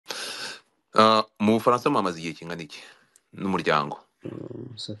Mu Bufaransa mwamaze igihe kingana iki n'umuryango?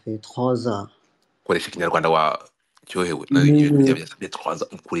 Ça fait 3 ans. Ukoresha ikinyarwanda cyohewe ibintu byasabye twaza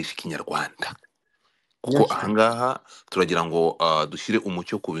ukoresha ikinyarwanda kuko ahangaha turagira ngo dushyire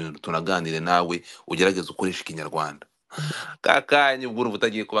umucyo ku bintu tunaganire nawe ugerageze ukoresha ikinyarwanda. Kakanye ubwo urumva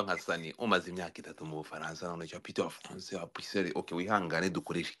utagiye kuba nka Sani umaze imyaka 3 mu Bufaransa none cyo Peter wa France wa Bruxelles. Okay, wihangane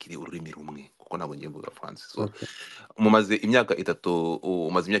dukoresha ikiri ururimi rumwe kuko ntabwo ngiye mvuga France. So umaze imyaka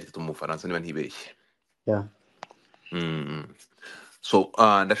 3 mu Bufaransa niba ntibeshye. Yeah. So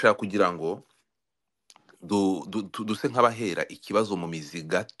ndashaka kugira ngo duse nk'abahera ikibazo mu mizi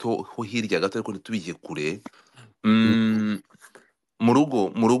gato ho hirya gato ariko ntitubije kure. Mu rugo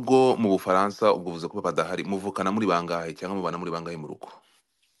mu Bufaransa ubwo buze ko badahari muvukana muri bangahe cyangwa mubana muri bangahe mu rugo?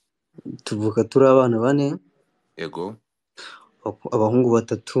 Tuvuka turi abana 4. Yego. Abahungu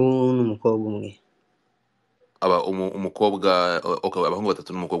 3 n'umukobwa umwe. Umukobwa abahungu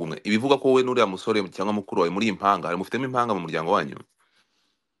 3 n'umukobwa umwe. Ibivuga ko wowe n'uriya musore cyangwa mukuru wawe muri impanga, hari mufitemo impanga mu muryango wanyu?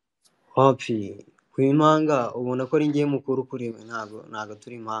 Hafi kwimanga ubona ko ari ngiye mukuru kuri we, ntago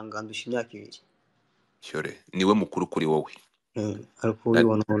turi impanga, ndusha imyaka 2. Cyore niwe mukuru kuri wowe? Ariko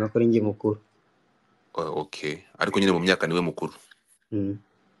ubona ko ari ngiye mukuru. Okay, ariko nyine mu myaka niwe mukuru.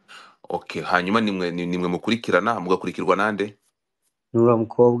 Okay, hanyuma nimwe mukurikirana mugakurikirwa nande? Nura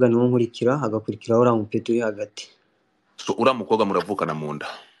mukobwa niwe nkurikira, hagakurikira ura mupeti uri hagati. So ura mukobwa muravukana mu nda?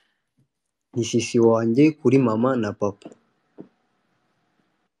 Ni sisi wanjye kuri mama na papa.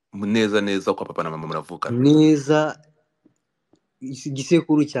 Neza kwa papa na mama muravukana? Neza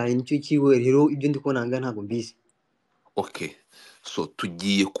igisekuru cyane nicyo kiwe, rero ibyo ndi kubona nga ntago mbizi. Okay, so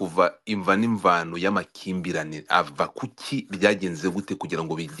tugiye kuva imva n'imvano y'amakimbirane ava kuki byagenze gute kugira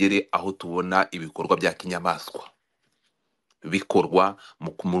ngo bigere aho tubona ibikorwa bya kinyamaswa bikorwa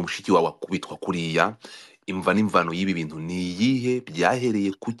mu mushiki wawe kubitwa kuriya. Imva n'imvano y'ibi bintu ni yihe?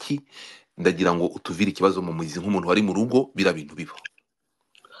 Byahereye kuki? Ndagira ngo utuvire ikibazo mu muzi nk'umuntu wari mu rugo bira bintu biba.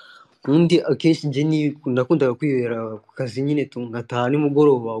 Undi akenshi nje ni nakundaga kwibera ku kazi nyine ngataha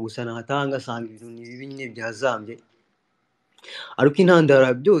nimugoroba, gusa nkataha ngasanga ibintu ni bibi nyine byazambye. Ariko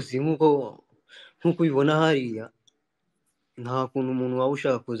intandara byose nkuko ubibona hariya, nta kuntu umuntu waba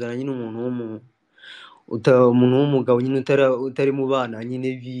ushaka kuzana nyine umuntu w'umugabo nyine utari mu bana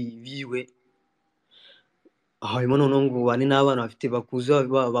nyine biwe, hanyuma noneho ngo bane n'abana bafite bakuze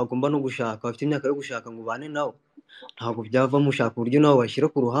bagomba no gushaka, bafite imyaka yo gushaka ngo bane nabo, ntabwo byava mushaka uburyo nabo bashyira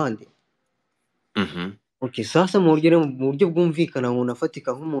ku ruhande. Okay, sasa mu buryo bwumvikana ngo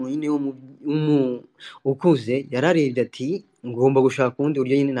nafatika nk'umuntu nyine ukuze, yararebye ati ngomba gushaka ubundi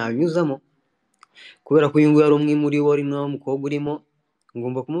buryo nyine nabinyuzamo, kubera ko uyu nguyu ari umwe muri bo, ari nawe mukobwa urimo,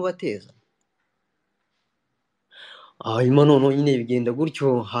 ngomba kumubateza. Hanyuma noneho nyine bigenda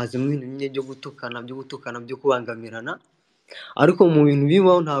gutyo, hazamo ibintu nyine byo gutukana byo kubangamirana, ariko mu bintu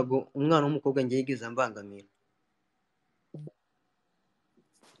bibaho ntabwo umwana w'umukobwa ngiye yigeze ambangamira.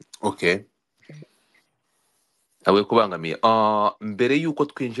 Okay, awe kubangamiye. Mbere yuko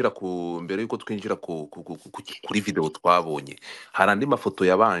twinjira kuri video twabonye, hari andi mafoto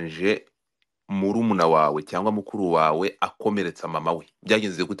yabanje murumuna wawe cyangwa mukuru wawe akomeretsa mama we.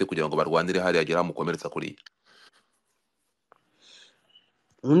 Byagenze gute kugira ngo barwanire hari agera mukomeretsa kuri?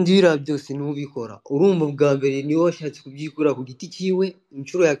 Undira byose n'ubikora, urumva bwa mbere niwe washatse kubyikura ku giti cyiwe,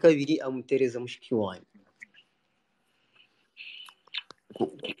 inshuro ya kabiri amutereza mushiki wanjye.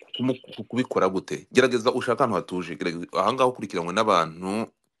 Kubikora gute? Gerageza ushaka ahantu hatuje. Ahangaho ukurikiranwe n'abantu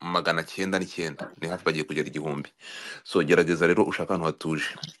 909, ni hafi bagiye kugera 1000. So gerageza rero ushaka ahantu hatuje.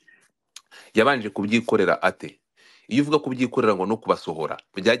 Yabanje kubyikorera ate? Iyo uvuga kubyikorera ngo no kubasohora,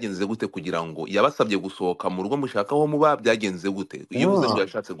 byagenze gute kugira ngo yabasabye gusohoka mu rugo mushaka aho muba? Byagenze gute? Iyo uvuze ngo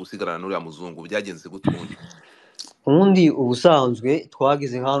yashatse gusigarana n'uriya muzungu, byagenze gute ubundi? Ubusanzwe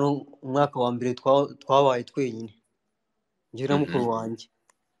twageze hano umwaka wa mbere twabaye twenyine, njye na mukuru wanjye.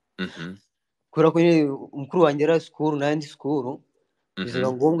 Kubera ko mukuru wanjye ari school n'andi school, bizaga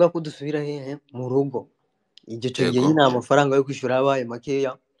ngombwa ko dusubira hehe mu rugo. Igice gihe nyine amafaranga yo kwishura abaye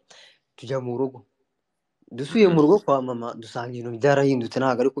makeya, tujya mu rugo. Dusuye mu rugo kwa mama, dusanga ibintu byarahindutse,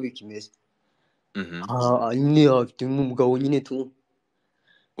 ntabwo ari ko bikimeze. Nyine afite umugabo nyine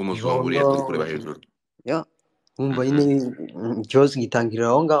umuzungu uriya turi kureba hejuru. Wumva nyine ikibazo gitangirira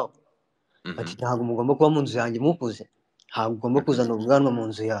aho ngaho. Ati ntabwo mugomba kuba mu nzu yanjye mukuze, ntabwo ugomba kuzana ubwanwa mu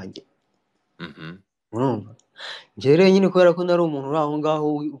nzu yanjye. Njye rero nyine kubera ko nari umuntu uri aho ngaho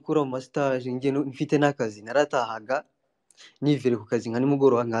ukora mu mastage, njye mfite n'akazi, naratahaga nivere ku kazi nka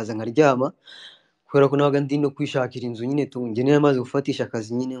nimugoroba nkaza nkaryama, kubera ko nabaga ndi no kwishakira inzu nyine njye nari maze gufatisha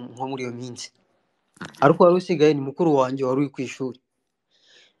akazi nyine nko muri iyo minsi. Ariko wari usigaye ni mukuru wanjye wari uri ku ishuri.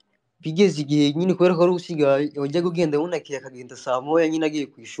 Bigeze igihe nyine kubera ko wari usigaye wajyaga ugenda wunakiye akagenda saa moya nyine agiye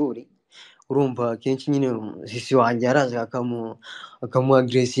ku ishuri, urumva kenshi nyine sisi wanjye yaraje akamu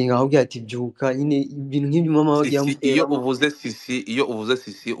agressinga aho ati byuka nyine ibintu nk'ibyo mama wagiye Sisi, amuteramo. iyo uvuze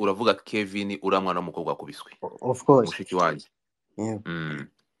sisi uravuga Kevin uriya mwana w'umukobwa wakubiswe, Of course, mushiki wanjye. yeah. Mm.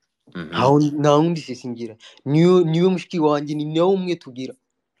 Mhm. nta wundi sisi ngira, niwe mushiki wanjye, ni nawe umwe tugira,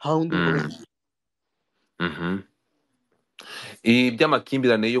 nta wundi mukobwa Mm. tugira. Mhm.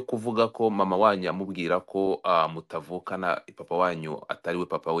 Iby'amakimbirane yo kuvuga ko mama wanyu amubwira ko mutavukana, papa wanyu atari we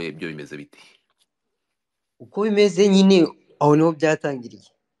papa we, byo bimeze bite? uko bimeze nyine aho niho byatangiriye.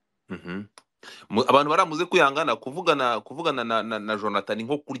 Mhm. Abantu baramuze kwihangana kuvugana na Jonathan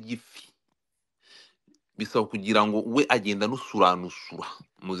nko kurya ifi, bisaba kugira ngo we agenda nusuranusura,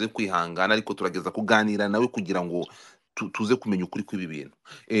 muze kwihangana, ariko turageza kuganira nawe kugira ngo tuze kumenya ukuri kw'ibi bintu.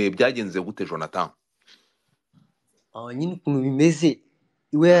 Byagenze gute Jonathan? aho nyine ukuntu bimeze,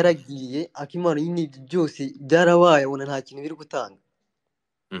 iwe yaragiye akimara nyine ibyo byose byarabaye, abona nta kintu biri gutanga.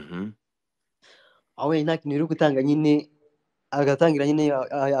 Mhm. aho nta kintu biri gutanga nyine agatangira nyine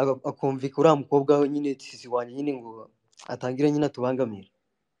akumvika uriya mukobwa we nyine sisi wanjye nyine ngo atangire nyine atubangamire.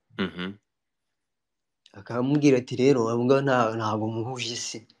 Mhm. akamubwira ati rero abo ngabo ntabwo muhuje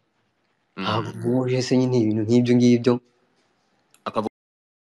se, ntabwo Mhm. muhuje se, nyine ibintu nk'ibyo ngibyo. Akavuga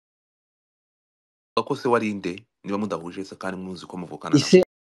ko se wari nde niba mudahuje se kandi muzi ko muvukana nawe? ise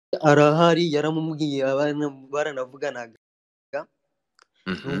arahari, yaramubwiye, baranavuganaga,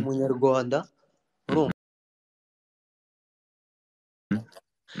 ni Mhm. umunyarwanda, Mhm. urumva,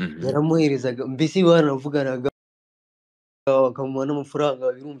 Mhm. yaramuherezaga, mbese baranavuganaga bakamuha n'amafaranga,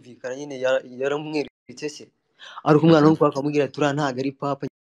 birumvikana nyine yaramweretse se, ariko umwana Mhm. w'umukobwa akamubwira ati uriya ntabwo ari papa,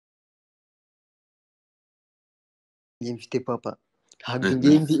 njye mfite papa, ntabwo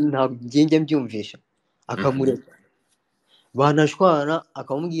Mhm. njye mbyumvisha, Mhm. akamureka. banashwana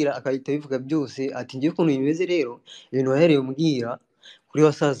akamubwira, agahita abivuga byose ati ngiye ukuntu bimeze rero, ibintu wahereye umbwira kuri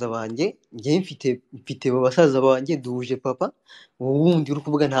basaza banjye, njye mfite basaza banjye duhuje papa, wowe wundi uri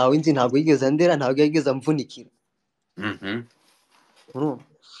kuvuga ntawe nzi, ntabwo yigeze andera, ntabwo yigeze amvunikira. Mhm. urumva,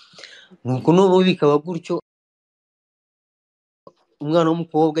 nuko n'ubu bikaba gutyo, umwana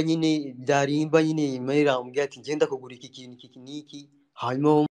w'umukobwa nyine byarimba nyine Mayira amubwira ati ngenda kugura iki kintu iki n'iki,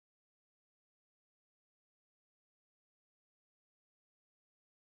 hanyuma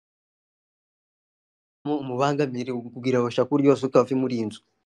umubangamire kugira abasha kurya yose ukava muri iyi nzu.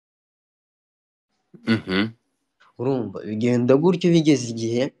 Mhm. urumva bigenda gutyo, bigeze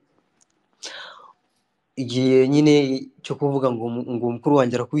igihe nyine cyo kuvuga ngo mukuru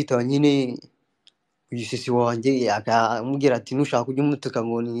wanjye arakubita nyine uyu sisi wanjye, akamubwira ati nushaka ujye umutuka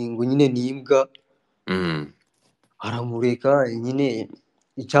ngo nyine ni imbwa. Mhm. aramureka nyine.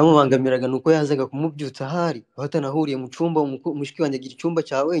 icyamubangamiraga ni uko yazaga kumubyutsa ahari batanahuriye mu cyumba, mushiki wanjye agira icyumba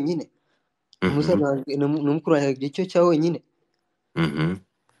cya wenyine, Mhm. na mukuru wanjye agira icyo cya wenyine. Mhm.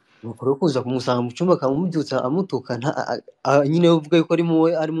 nuko rero kuza kumusanga mu cyumba akamubyutsa amutuka, nyine uvuga yuko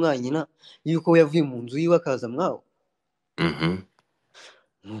ari mwanyina, yuko we yavuye mu nzu yiwe akaza mwaho. Mhm.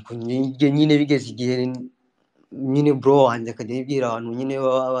 nuko nyine bigeze igihe nyine bro wanjye akajya yibwira abantu nyine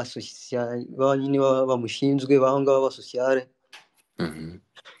nyine bamushinzwe baho ngaho b'abasosiyare, Mhm.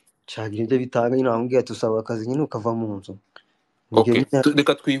 cagira ibyo bitanga nyine, bamubwira tusaba akazi nyine ukava mu nzu. Ibyo Okay, nyine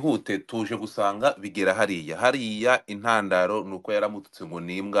reka twihute, tuje gusanga bigera hariya intandaro ni uko yaramututse ngo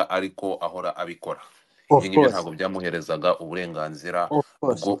ni imbwa, ariko ahora abikora. Ibyo of ngibyo course, ntabwo byamuherezaga uburenganzira of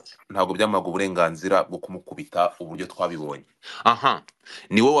course, ntabwo byamuhaga uburenganzira bwo kumukubita uburyo twabibonye. Aha,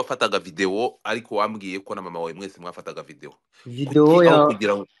 ni wowe wafataga videwo, ariko wambwiye ko na mama wawe mwese mwafataga videwo. video Kuki aho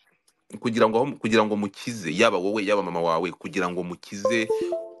ya kugira ngo mukize, yaba wowe yaba mama wawe, kugira ngo mukize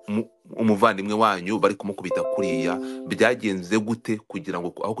umuvandimwe wanyu bari kumukubita kuriya, byagenze gute kugira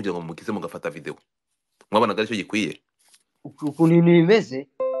ngo mukize mugafata video? Mwabonaga aricyo gikwiye? ukuntu ibintu bimeze,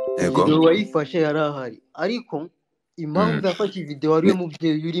 Yego. video wayifashe yari ahari, ariko Mm. impamvu yafashe video ari we Ni-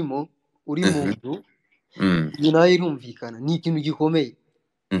 mubyeyi uri mu Mhm. nzu, Mm. iyo nayo irumvikana, ni ikintu gikomeye.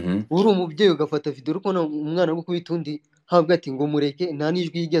 Mhm. uri umubyeyi ugafata video uri kubona umwana wo gukubita undi, habwa ati ngo mureke, nta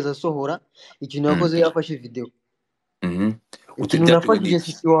n'ijwi yigeze asohora, ikintu Mm. yakoze yafashe video. Mhm. ikintu Byatewe nafashije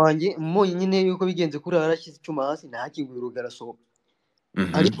n'iki? sisi wanjye mbonye nyine yuko bigenze kuri yarashyize icyuma hasi, ntakinguye urugi arasohoka.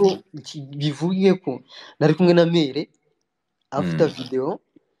 Mhm. ariko bivuye ko nari kumwe na mere afite Mm. video,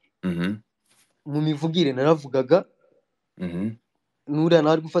 Mhm. mu mivugire naravugaga, Mhm. n'uriya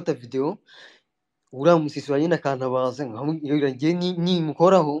nawe ari gufata video, uriya musisi wa nyine akantabaza, nkamubwira njye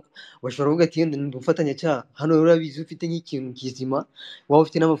nimukoraho bashobora kuvuga ati yenda ndi umufatanyacyaha, hano rero urabizi ufite nk'ikintu kizima, waba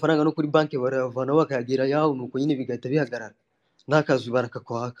ufite n'amafaranga no kuri banki barayavanaho bakayagera yawe, nuko nyine bigahita bihagarara, n'akazi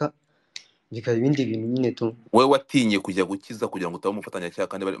barakakwaka, bikaba ibindi bintu nyine tu. wowe watinye kujya gukiza kugira ngo utabe umufatanyacyaha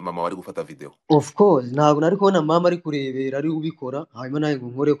kandi mama wari gufata video? Of course ntabwo nari kubona mama ari kurebera ari ubikora hanyuma nawe ngo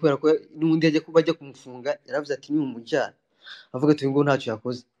nkore, kubera ko n'undi ajya kuba ajya kumufunga yaravuze ati ni umujyana, avuga ati ngo ntacyo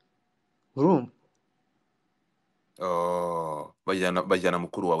yakoze, urumva. Bajyana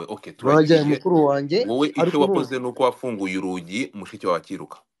mukuru wawe. Okay, Bajyanye turagiye. mukuru wanjye Wowe icyo ariko wakoze nuko wafunguye urugi mushiki wawe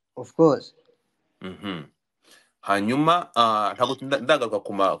akiruka. of course Hanyuma ntabwo ndagaruka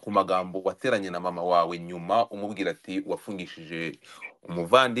ku magambo wateranye na mama wawe nyuma umubwira ati wafungishije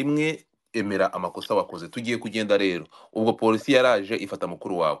umuvandimwe, emera amakosa wakoze. Tugiye kugenda rero, ubwo polisi yaraje ifata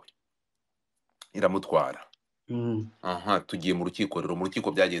mukuru wawe iramutwara. Tugiye mu rukiko rero. Mu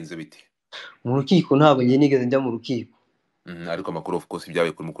rukiko byagenze bite? mu rukiko ntabwo njye nigeze njya mu rukiko. Ariko amakuru of course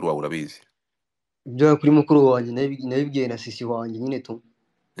ibyabaye kuri mukuru wawe urabizi. Ibyo kuri mukuru wanjye nabibwiye na sisi wanjye nyine tu.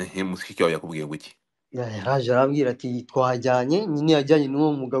 Mushiki wawe yakubwiye ngo iki? Yaraje arambwira ati twajyanye, nyine yajyanye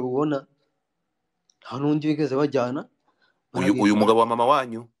n'uwo mugabo ubona nta n'undi bigeze bajyana. Uyu mugabo wa mama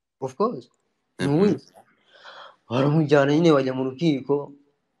wanyu? Of course n'uwi baramujyana nyine bajya mu rukiko.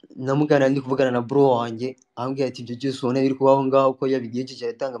 Namugana ndi kuvugana na bro wanjye ambwira ati ibyo byose ubona biri kubaho ngaho ko yabigiye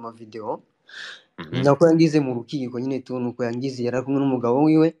cyatanga amavideo. Nako yangize mu rukiko nyine tu, nuko yangize yari kumwe n'umugabo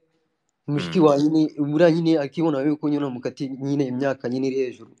wiwe. Mushiki wa nyine ubura nyine akibona yuko nyine mukati nyine imyaka nyine iri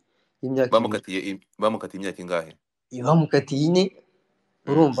hejuru y'imyaka. Bamukatiye imyaka ingahe? Bamukatiye ine,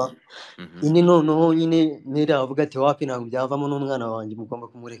 urumva. Ine noneho nyine nera avuga ati wapi ntabwo byavamo n'umwana wanjye mugomba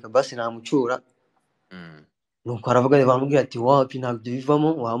kumureka basi namucura. Nuko aravuga bamubwira ati wapi ntabwo bivamo,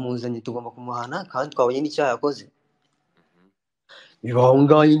 wamuzanye tugomba kumuhana kandi twabonye n'icyaha yakoze. Bibaho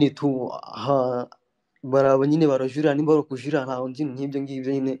ngaho nyine tu baraba nyine barajurira, nimba ari ukujurira ntaho nzi nk'ibyo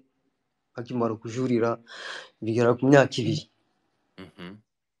ngibyo nyine. Akimara kujurira bigera ku myaka 2.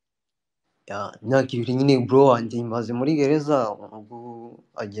 Imyaka 2 nyine bro wanjye imaze muri gereza, ubwo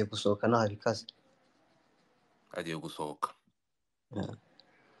agiye gusohoka ntabikaze. Agiye gusohoka.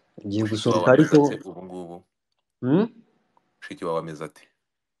 Agiye gusohoka ariko ubu ngubu mushiki wawe ameze ati?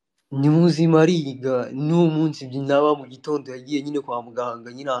 ni muzima ariga. N'umunsi naba mu gitondo yagiye nyine kwa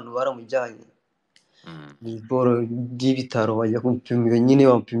muganga, nyine ahantu baramujyanye ni boro by'ibitaro bajya kumupima nyine,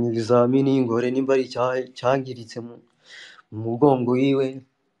 bamupima ibizamini ingore nimba ari cyangiritse mu mugongo wiwe.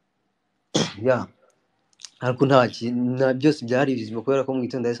 Ariko nta byose byari bizima kubera ko mu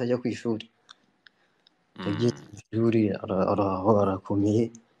gitondo yahise ajya ku ishuri. Yagiye ku ishuri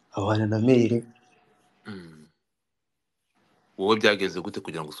arakomeye abana na mere. Wowe byageze gute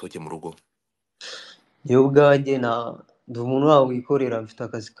kugira ngo usohoke mu rugo? Yo bwanjye ndi umuntu wawe wikorera, mfite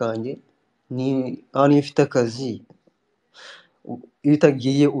akazi kanjye. Hano iyo ufite akazi iyo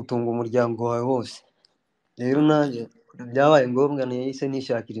utagiye utunga umuryango wawe wose. Rero nanjye byabaye ngombwa nahise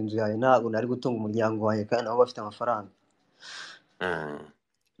nishakira inzu yawe, ntabwo nari gutunga umuryango wawe kandi nabo bafite amafaranga.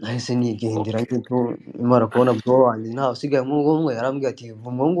 Nahise nigendera imara kubona bwo wanjye ntawe usigaye nk'umwe. Yarambwira ati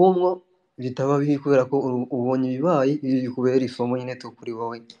vumo ngumwo bitaba bibi kubera ko ubonye ibibaye bikubera isomo nyine tu kuri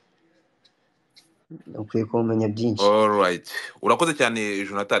wowe, ukwiye kumenya byinshi. Alright, urakoze cyane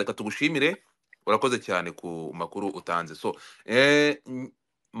Jonathan, reka tugushimire. Urakoze cyane ku makuru utanze. So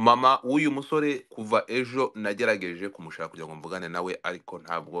mama w'uyu musore kuva ejo nagerageje kumushaka kugira ngo mvugane nawe ariko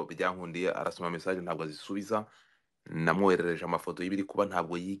ntabwo byankundiye. Arasoma message ntabwo azisubiza. Namwoherereje amafoto y'ibiri kuba,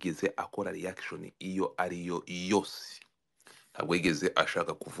 ntabwo yigeze akora reaction iyo ariyo yose. Ntabwo yigeze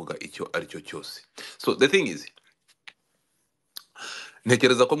ashaka kuvuga icyo ari cyo cyose. So the thing is,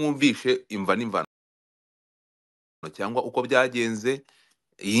 ntekereza ko mwumvishe imva n'imvano cyangwa uko byagenze.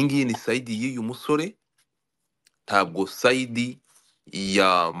 Iyi ngiyi ni side y'uyu musore, ntabwo side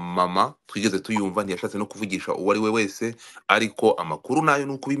ya mama twigeze tuyumva. Ntiyashatse no kuvugisha uwo ari we wese, ariko amakuru nayo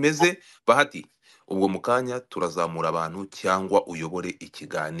nuko bimeze. Bahati, ubwo mukanya turazamura abantu cyangwa uyobore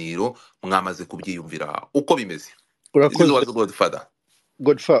ikiganiro. Mwamaze kubyiyumvira uko bimeze.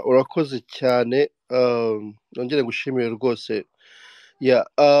 Godfather, urakoze cyane. Nongere gushimira rwose.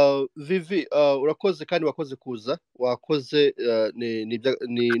 Vivi, urakoze kandi wakoze kuza. Wakoze ni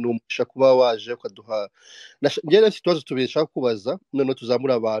umugisha kuba waje ukaduha. Njye nafite utubazo tubiri nshaka kubaza, noneho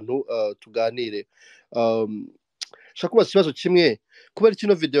tuzamura abantu tuganire. Nshaka kubaza ikibazo kimwe. Kubera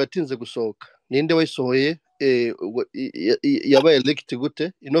kino video yatinze gusohoka, ninde wayisohoye? Yabaye leaked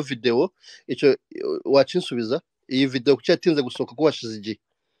gute ino video? Icyo wacinsubiza. Iyi video kuki yatinze gusohoka ko washize igihe?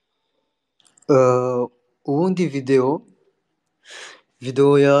 Ubundi video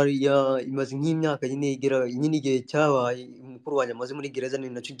imaze nk'imyaka nyine igera nyine igihe cyabaye umukuru wanjye amaze muri gereza ni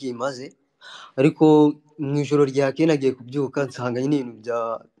nacyo gihe imaze. Ariko mu ijoro ryakeye nagiye kubyuka nsanga nyine ibintu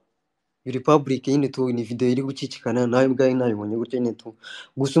bya Republic nyine tu ni video iri gucicikana nawe bwaye nabibonye gutya nyine tu.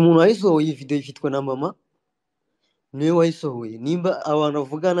 Gusa umuntu wayisohoye iyi video ifitwe na mama. niwe wayisohoye nimba abantu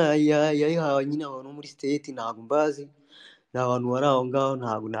bavugana yayihawe nyine abantu muri state ntabwo mbazi ni abantu bari aho ngaho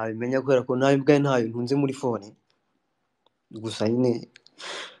ntabwo nabimenya kubera ko nawe ubwawe ntayo ntunze muri phone gusa nyine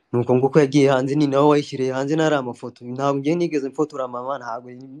nuko nguko yagiye hanze ni nawe wayishyiriye hanze nari amafoto ntabwo ngiye nigeze mfotora mama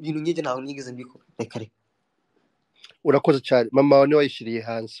ntabwo ibintu nk'ibyo ntabwo nigeze mbikora reka reka urakoze cyane mama wawe niwe wayishyiriye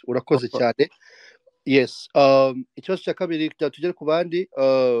hanze urakoze cyane yes ikibazo cya kabiri tugere ku bandi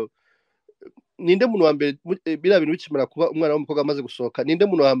ninde muntu wa mbere biriya bintu bikimara kuba umwana w'umukobwa amaze gusohoka ninde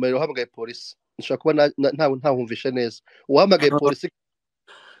muntu wa mbere wahamagaye polisi nshobora kuba ntahumvishe neza uwahamagaye polisi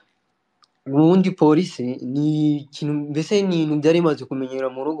ubundi polisi ni ikintu mbese ni ibintu byari bimaze kumenyera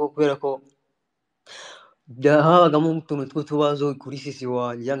mu rugo kubera ko habagamo utuntu tw'utubazo kuri sisi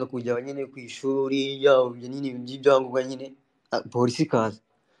wanjye yanga kujya nyine ku ishuri yabyo nyine by'ibyangombwa nyine polisi ikaza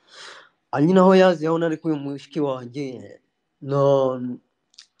nyine aho yazi aho nari kuyu mushiki wanjye no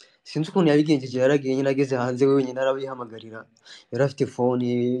sinzi ukuntu yabigenjeje yaragiye nyine ageze hanze we wenyine arabihamagarira yari afite phone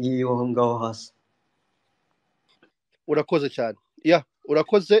yiyo ngaho hasi urakoze cyane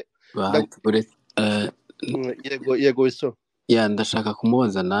urakoze yego iso ndashaka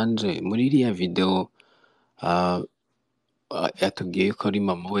kumubaza nanje muri iriya video yatubwiye ko ari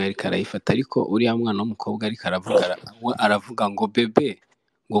mama we ariko arayifata ariko uriya mwana w'umukobwa ariko aravuga ngo bebe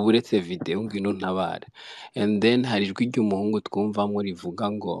ngo buretse video ngwino ntabare and then hari ijwi ry'umuhungu twumvamo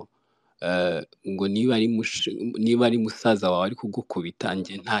rivuga ngo niba ari musaza wawe ari kugukubita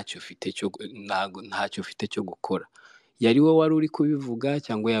njye ntacyo ufite cyo gukora yari we wari uri kubivuga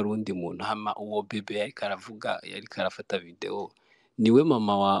cyangwa yari undi muntu hama uwo bebe yariko arafata video niwe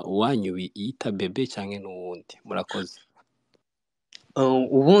mama wanyu yita bebe cyangwa n'uwundi murakoze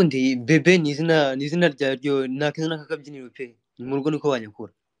ubundi bebe ni izina ryo nakizina kakabyiniro pe mu rugo niko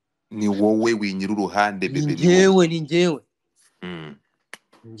banyakura ni wowe winyira uruhande bebe ni njyewe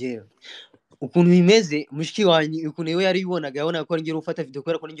ukuntu bimeze mushiki wanjye ukuntu we yari yibonaga yabona ko ngiye ufata video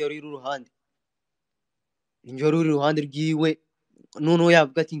kubera ko ngiye uri uruhande ngiye uri uruhande rwiwe noneho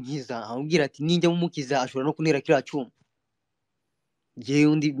yavuga ati nkiza amubwira ati ninjya mumukiza ashobora no kunira kiriya cyuma ngiye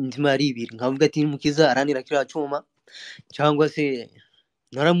undi ndima ari ibiri nkavuga ati mukiza aranira kiriya cyuma cyangwa se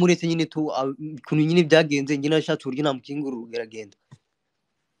naramuretse nyine ukuntu nyine byagenze njye nashatse uburyo namukingurura geragenda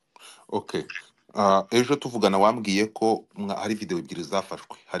okay ejo tuvugana wambwiye ko hari video ebyiri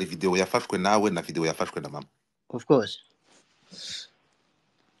zafashwe hari video yafashwe nawe na video yafashwe na mama of course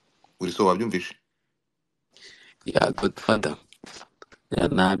uri so wabyumvishe Godfather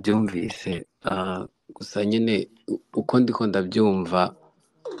nabyumvise gusa nyine uko ndiko ndabyumva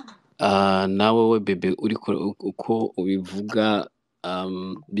nawe we bebe uko ubivuga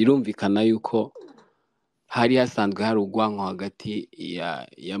birumvikana yuko hari hasanzwe hari urwanko hagati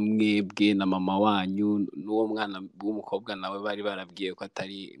ya mwebwe na mama wanyu n'uwo mwana w'umukobwa nawe bari barabwiye ko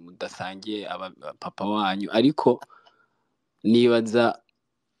atari mudasangiye papa wanyu ariko nibaza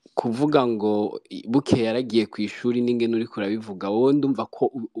kuvuga ngo buke yaragiye ku ishuri n'ingene uri kurabivuga wowe ndumva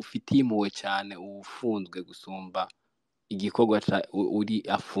ko ufitiye impuhwe cyane ufunzwe gusumba igikorwa uri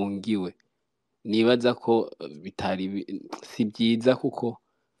afungiwe nibaza ko bitari si byiza kuko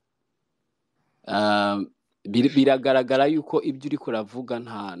biragaragara yuko ibyo uri kuravuga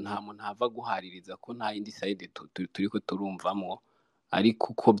nta muntu hava guhaririza ko nta yindi side turi ko turumvamo ariko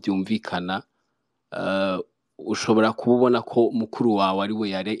uko byumvikana ushobora kubona ko mukuru wawe ari we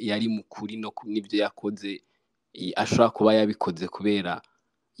yari mukuri no n'ibyo yakoze ashobora kuba yabikoze kubera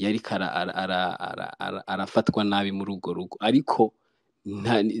yari arafatwa nabi muri urwo rugo ariko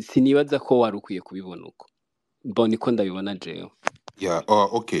sinibaza ko wari ukwiye kubibona uko mbona ko ndabibona jewe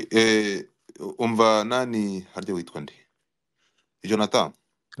okay umva nani harya witwa nde Jonathan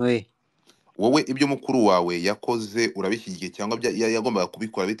wowe ibyo mukuru wawe yakoze urabishyigikiye cyangwa yagombaga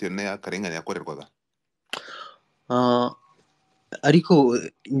kubikora bitewe n'akarengane yakorerwaga ariko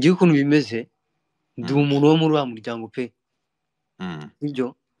ngiye ukuntu bimeze ndi umuntu wo muri wa muryango pe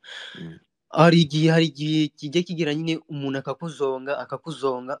ibyo hari igihe kijya kigira nyine umuntu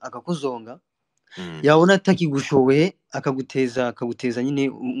akakuzonga yabona atakigushoboye akaguteza nyine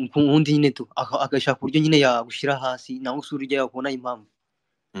ubundi nyine agashaka uburyo nyine yagushyira hasi nawe usura ujya yakubona impamvu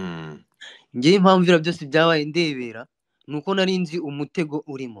ngewe impamvu ibyo byose byabaye ndebera ni uko nari nzi umutego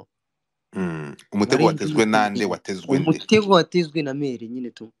urimo umutego watezwe nande watezwe nde umutego watezwe na mere nyine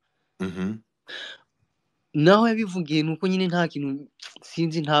tu naho yabivugiye nuko nyine nta kintu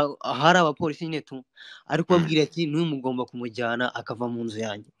sinzi hari abapolisi nyine tu ariko babwira ati n'uyu mugomba kumujyana akava mu nzu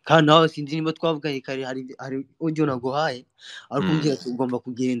yanjye kandi nawe sinzi niba twavuganye kare hari audio naguhaye ariko umbwira ati ugomba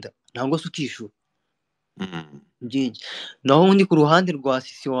kugenda ntabwo se ukishura byinshi naho undi ku ruhande rwa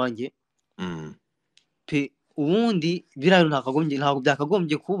sisi wanjye pe ubundi biriya ntabwo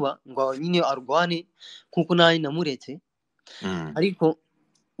byakagombye kuba ngo nyine arwane kuko nawe namuretse ariko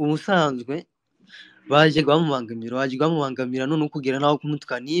ubusanzwe bajyaga bamubangamira none kugira naho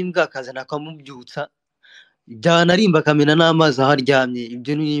kumutwa n'imbwa akazana akamubyutsa byanarimba akamena n'amazi aho aryamye.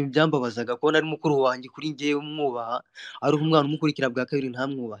 Ibyo ni byambabazaga kubona ari mukuru wanjye kuri njyewe umwubaha ari umwana umukurikira bwa kabiri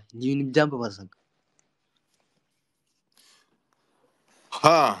ntamwubahe. Ni ibintu byambabazaga.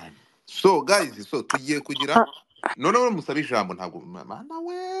 So guys, so tugiye kugira noneho musaba ijambo ntabwo mana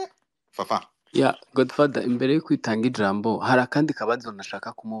we fafa ya Godfather, imbere yo kwitanga ijambo hari akandi kabazo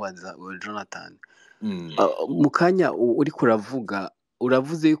nashaka kumubaza Jonathan. Mu kanya uri kuravuga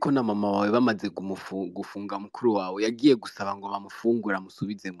uravuze yuko na mama wawe bamaze gufunga mukuru wawe yagiye gusaba ngo bamufungure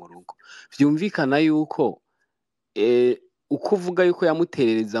amusubize mu rugo. Vyumvikana yuko uko uvuga yuko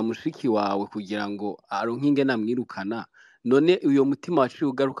yamuterereza mushiki wawe kugira ngo aronke ingene amwirukana, none uyo mutima waciye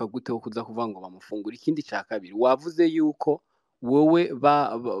ugaruka gute wo kuza kuvuga ngo bamufungure? Ikindi cya kabiri wavuze yuko wowe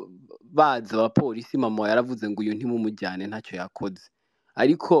baza abapolisi mama yaravuze ngo uyu ntimumujyane ntacyo yakoze,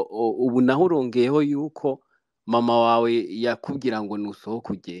 ariko ubu naho urongeyeho yuko mama wawe yakubwira ngo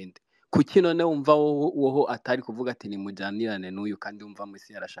nusohoke ugende. Kuki none wumva woho atari kuvuga ati nimujyanirane n'uyu kandi wumva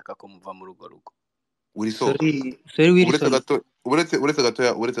mwese yarashaka ko muva mu rugo rugo? uretse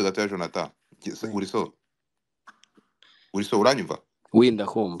gatoya Jonathan, uriso uranyumva? Winda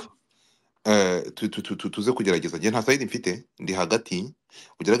kumva tuze kugerageza nge nta side mfite, ndi hagati,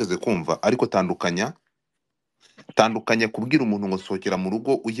 ugerageze kumva ariko tandukanya kubwira umuntu ngo sohokera mu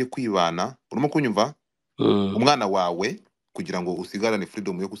rugo ujye kwibana, urimo kunyumva? Umwana wawe kugira ngo usigarane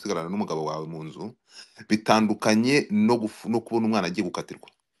freedom yo gusigarana n'umugabo wawe mu nzu, bitandukanye no kubona umwana agiye gukatirwa,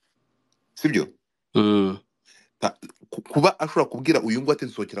 sibyo? Kuba ashobora kubwira uyu ngo ati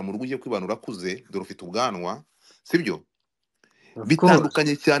nsohokera mu rugo ujye kwibana urakuze dore ufite ubwanwa, sibyo?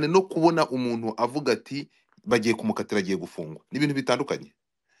 Bitandukanye cyane no kubona umuntu avuga ati bagiye kumukatira agiye gufungwa. Ni ibintu bitandukanye,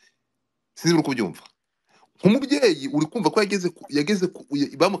 sinzi uko kubyumva. Nk'umubyeyi uri kumva ko yageze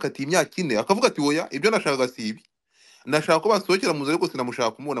bamukatiye imyaka 4 akavuga ati oya ibyo nashakaga si ibi, nashaka ko basohokera mu nzu ariko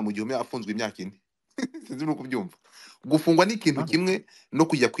sinamushaka kumubona mu gihe afunzwe imyaka 4. Sinzi uko kubyumva. Gufungwa ni ikintu kimwe no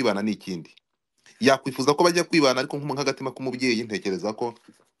kujya kwibana ni ikindi. Yakwifuza ko bajya kwibana ariko nk'agatima k'umubyeyi ntekereza ko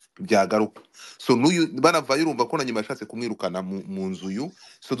byagaruka. So n'uyu banavaye urumva ko na nyuma yashatse kumwirukana mu nzu uyu.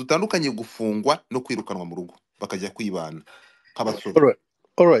 So dutandukanye gufungwa no kwirukanwa mu rugo bakajya kwibana nk'abasore.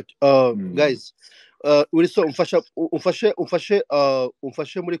 All right. Guys, uriso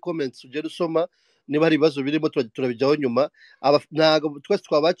umfashe muri comments ugenda usoma niba hari ibibazo birimo turabijyaho nyuma. Ntago twese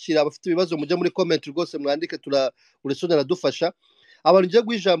twabakira abafite ibibazo mujye muri comment rwose mwandike, uriso naradufasha. Abantu ngiye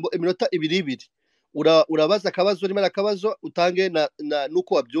guhijambo iminota 2 urabaza akabazo rimwe akabazo utange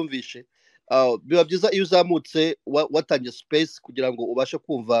nuko wabyumvishe. Biba byiza iyo uzamutse watangiye space kugira ngo ubashe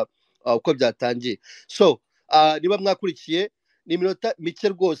kumva uko byatangiye. So niba mwakurikiye ni iminota mike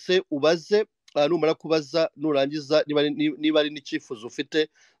rwose ubaze, numara kubaza nurangiza niba ari n'icyifuzo ufite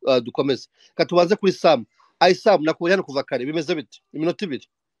dukomeze. Katubaze kuri Sam. Sam nakubonye hano kuva kare, bimeze bite? Iminota 2.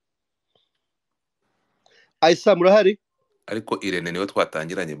 Sam urahari? Ariko Irene niwe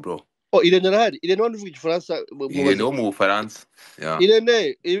twatangiranye bro. Irene arahari? Irene wandi uvuga Igifaransa? Irene wo mu Bufaransa.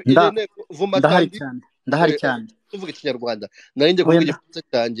 Irene vuma ndahari cyane. Tuvuga Ikinyarwanda. Nari ngiye kuvuga Igifaransa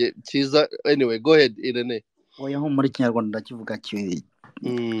cyanjye cyiza. Anyway, go ahead Irene. Oya nko muri Kinyarwanda ndakivuga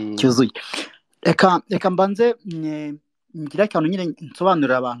cyuzuye. Reka mbanze ngira cyane nyine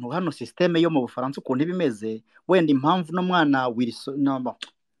nsobanurira abantu hano systeme yo mu Bufaransa ukuntu ibimeze, wenda impamvu no mwana Wilson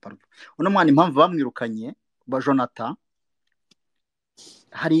uno mwana impamvu bamwirukanye ba Jonathan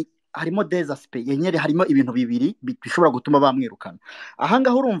harimo des aspects yenyere, harimo ibintu bibiri bishobora gutuma bamwirukana. Aha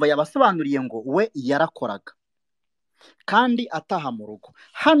ngaho urumva yabasobanuriye ngo we yarakoraga kandi ataha mu rugo.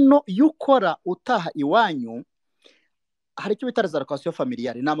 Hano yukora utaha iwanyu hari icyo bita reservation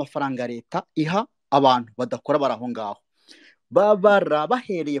familiale, n'amafaranga leta iha abantu badakora baraho ngaho, babara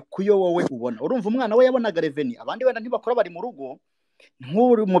bahereye kuyo wowe ubona. Urumva umwana we yabonaga revenue, abandi wenda ntibakora bari mu rugo.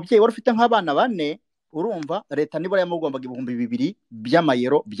 Nk'uri umubyeyi wari ufite nk'abana 4, urumva leta nibura yamugombaga 2,000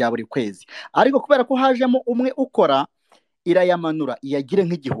 by'amayero bya buri kwezi, ariko kubera ko hajemo umwe ukora irayamanura iyagire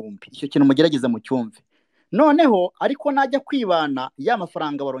nk'igihumbi. Icyo kintu mugerageza mu cyumve. Noneho ariko najya kwibana ya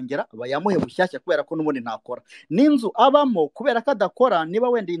mafaranga barongera bayamuhe bushyashya kubera ko n'ubundi ntakora. N'inzu abamo kubera ko adakora, niba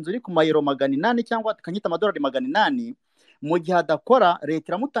wenda inzu iri ku mayero 800 cyangwa tukanyita amadolari 800, mu gihe adakora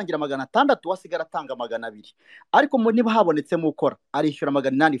leta iramutangira 600 wasigara atanga 200, ariko niba habonetsemo ukora arishyura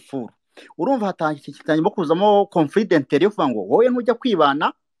 800 full. Urumva hatangiramo kuzamo confident yo kuvuga ngo wowe ntujya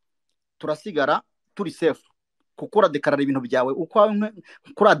kwibana turasigara turi safe kuko uradekarara ibintu byawe uko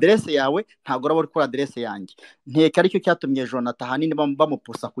kuri adresse yawe, ntago uraba kuri adresse yanjye. Nteka aricyo cyatumye Jonathan hanini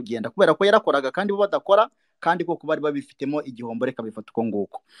bamupusa kugenda kubera ko yarakoraga kandi bo badakora kandi koko bari babifitemo igihombo reka bifata uko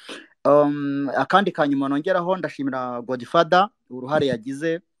nguko. Akandi kanyuma nongeraho ndashimira Godfather uruhare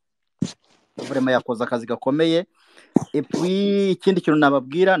yagize vraiment yakoze akazi gakomeye. Puis ikindi kintu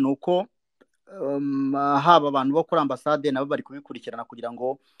nababwira nuko haba abantu bo kuri ambasade nabo bari kubikurikirana kugira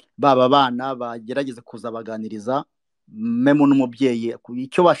ngo baba bana bagerageze kuzabaganiriza memo n'umubyeyi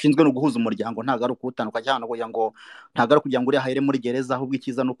icyo bashinzwe no guhuza umuryango ntago ari ukutanuka cyane kugira ngo ntago ari kugira ngo uri ahere muri gereza ahubwo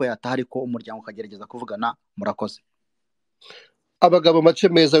ikiza nuko yataha ariko umuryango ukagerageza kuvugana. Murakoze. Abagabo mace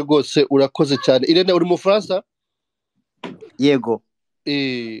meza rwose urakoze cyane. Irene uri mu Faransa? Yego.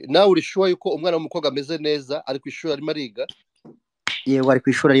 Nawe uri sure yuko umwana w'umukobwa ameze neza ari ku ishuri arimo ariga? Yewe ari ku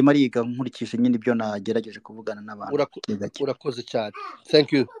ishuri arimo ariga nkurikije nyine ibyo nagerageje kuvugana n'abantu. Urakoze cyane.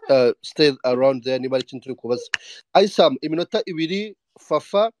 Thank you. Stay around there niba ari ikintu turi kubaza. Aisam iminota 2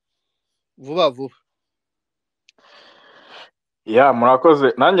 Fafa vuba vuba. Ya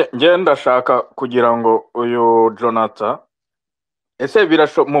murakoze. Nanjye ndashaka kugira ngo uyu Jonathan ese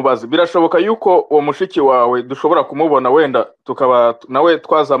birashoboka yuko uwo mushiki wawe dushobora kumubona wenda tukaba nawe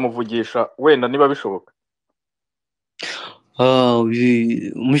twazamuvugisha wenda niba bishoboka?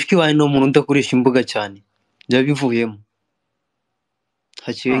 Umushiki wawe ni umuntu udakoresha imbuga cyane byaba bivuyemo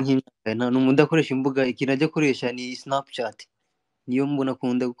haciye nk'imyaka ni umuntu udakoresha imbuga. Ikintu ajya akoresha ni Snapchat niyo mbona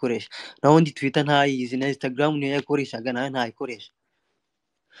akunda gukoresha, naho ndi Twitter ntayizi, na Instagram niyo yakoreshaga nayo ntayikoresha.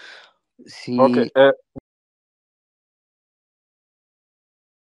 Okay.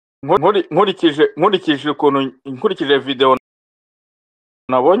 Nkurikije video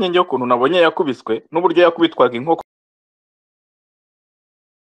nabonye njye ukuntu nabonye yakubiswe n'uburyo yakubitwaga inkoko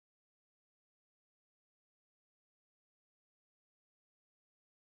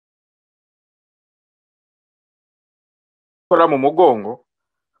mu mugongo,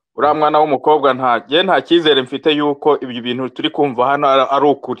 uriya mwana w'umukobwa nta cyizere mfite yuko ibyo bintu turi kumva hano ari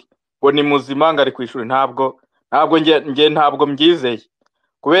ukuri, ngo ni muzima ngo ari ku ishuri. Ntabwo mbyizeye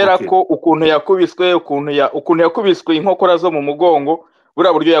kubera ko ukuntu yakubiswe ukuntu yakubiswe inkokora zo mu mugongo,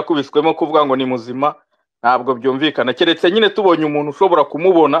 buriya buryo yakubiswemo kuvuga ngo ni muzima ntabwo byumvikana, keretse nyine tubonye umuntu ushobora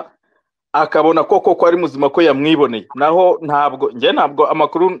kumubona akabona koko ko ari muzima ko yamwiboneye. Naho ntabwo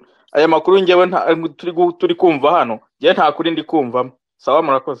aya makuru njyewe turi kumva hano njye nta kuri ndi kumvamo. Sawa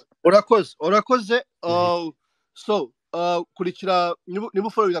murakoze. Urakoze. So kurikira niba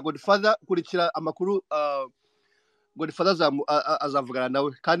ufollow Godfather, kurikira amakuru Godfather azavugana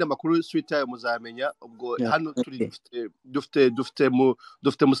nawe kandi amakuru suite yayo muzamenya ubwo. Hano turi dufite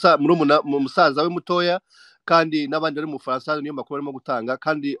musaza we mutoya kandi n'abandi ari mu Faransa niyo makuru arimo gutanga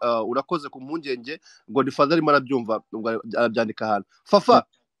kandi urakoze ku mpungenge Godfather arimo arabyumva arabyandika hano. Fafa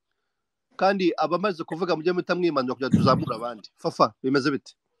kandi abamaze kuvuga mujye mutamwimanura kugira tuzamura abandi. Fafa bimeze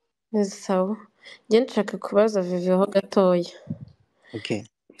bite? Sawa, njye nshaka kubaza Viviho gatoya. Okay.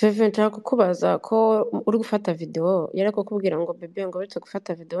 Vivi nshaka kukubaza ko uri gufata video yari kukubwira ngo bebe ngo uretse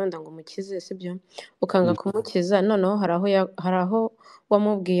gufata video wenda ngo umukize sibyo ukanga kumukiza, noneho hari aho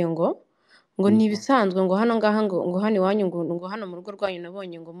wamubwiye ngo ni ibisanzwe ngo hano ngaha ngo hano iwanyu ngo hano mu rugo rwanyu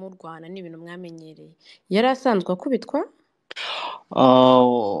nabonye ngo murwana n'ibintu mwamenyereye. Yari asanzwe akubitwa?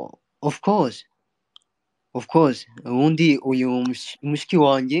 Of course ubundi uyu mushiki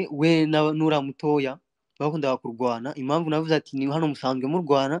wanjye we n'ura mutoya bakundaga kurwana. Impamvu navuze ati ni hano musanzwe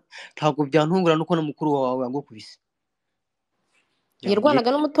murwana ntabwo byantungura nuko na mukuru wawe yagukubise.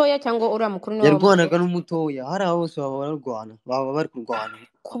 Yarwanaga n'umutoya cyangwa uriya mukuru niwe? Yarwanaga n'umutoya. Hari aho bose baba bari kurwana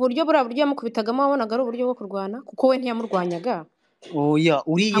ku buryo buriya buryo yamukubitagamo wabonaga ari uburyo bwo kurwana kuko we ntiyamurwanyaga. Uriya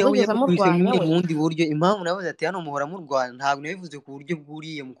yakubise mu bundi buryo. Impamvu navuze ati hano muhora murwana ntabwo nabivuze ku buryo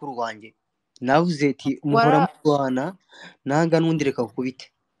bwuriye mukuru wanjye, navuze ati muhora murwana nanga n'undi reka kukubite.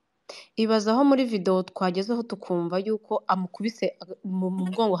 Ibaza aho muri video twagezeho tukumva yuko amukubise mu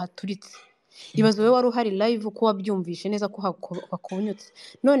mugongo haturitse. Ibaza wowe wari uhari live ko wabyumvishe neza ko hakunyutse.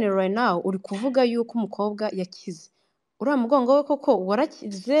 None right now uri kuvuga yuko umukobwa yakize. Uriya mugongo we koko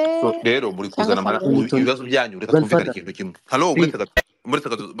warakize? Rero muri kuzana ibibazo byanyu reka twumvikane ikintu kimwe. Hello muri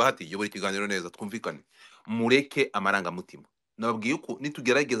Bahati yobora ikiganiro neza twumvikane. Mureke amarangamutima. Nababwiye ko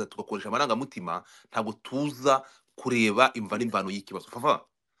nitugerageza tugakoresha amarangamutima ntabwo tuza kureba imva n'imvano y'ikibazo. Fafa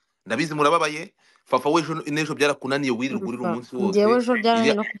ndabizi murababaye. Fafa wejo n'ejo byarakunaniye wirirwa umunsi wose. Ngewe ejo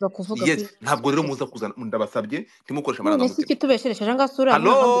byarananiye no kuza kuvuga. Yes, ntabwo rero muza kuzana ndabasabye ntimukoresha amarangamutima. Nese kitubesheresha ngasura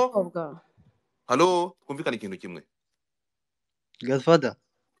mukobwa. Hello twumvikane ikintu kimwe. Godfather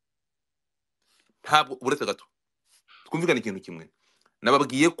ntabwo uretse gato twumvikane ikintu kimwe.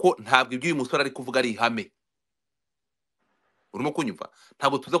 Nababwiye ko ntabwo ibyo uyu musore ari kuvuga ari ihame. Urimo kunyumva?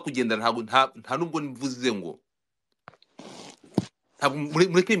 Ntabwo tuza kugendana nta nubwo nivuze ngo ntabwo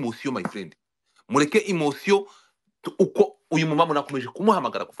mureke emotion my friend. Mureke emotion uko uyu mumama nakomeje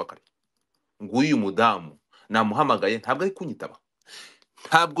kumuhamagara kuva kare. Nguyu mudamu namuhamagaye ntabwo ari kunyitaba,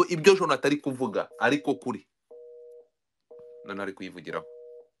 ntabwo ibyo Jonathan ari kuvuga ariko kuri none ari kuyivugiraho.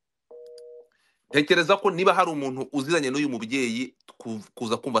 Tekereza ko niba hari umuntu uziranye n'uyu mubyeyi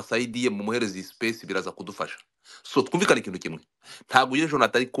kuza kumva sayidi ye mu muhereza iyi space biraza kudufasha. So twumvikane ikintu kimwe, ntabwo iyo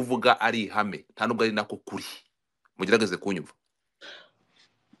Jonathan ari kuvuga ari ihame, nta nubwo ari nako kuri. Mugerageze kunyumva.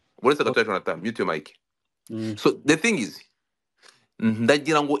 Uretse gato Jonathan, mute your mic. So the thing is,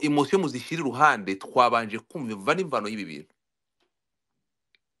 ndagira ngo emotion muzishyire iruhande, twabanje kumva n'imvano y'ibi bintu.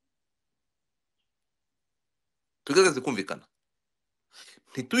 Tugerageze kumvikana.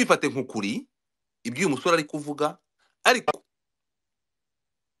 Ntitubifate nk'ukuri ibyo uyu musore ari kuvuga, ariko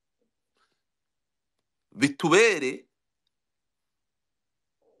bitubere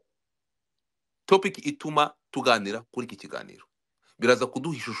topic ituma tuganira kuri iki kiganiro. Biraza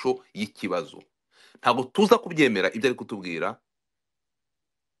kuduha ishusho y'ikibazo. Ntabwo tuza kubyemera ibyo ari kutubwira,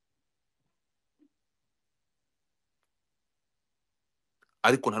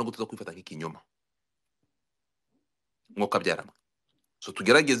 ariko ntabwo tuza kwifata nk'ikinyoma mwuka byarama. So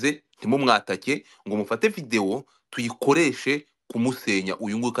tugerageze ntimumwatake ngo mufate video tuyikoreshe kumusenya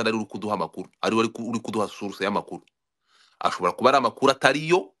uyu nguyu kandi ari uri kuduha amakuru, ari uri kuduha source y'amakuru. Ashobora kuba ari amakuru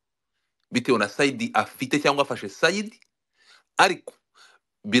atariyo bitewe na side afite cyangwa afashe side, ariko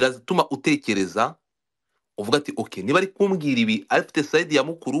birazatuma utekereza uvuga ati okay, niba ari kumbwira ibi afite side ya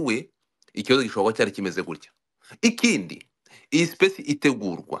mukuru we, ikibazo gishobora cyari kimeze gutya. Ikindi, iyi space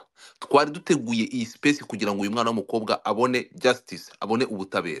itegurwa, twari duteguye iyi space kugira ngo uyu mwana w'umukobwa abone justice, abone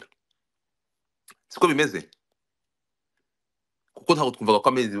ubutabera. Siko bimeze? Kuko ntabwo twumvaga ko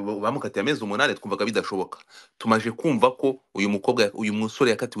amezi bamukatiye amezi 8, twumvaga bidashoboka. Tumaje kumva ko uyu mukobwa, uyu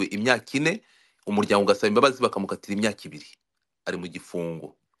musore yakatiwe imyaka 4, umuryango ugasaba imbabazi bakamukatira imyaka 2 ari mu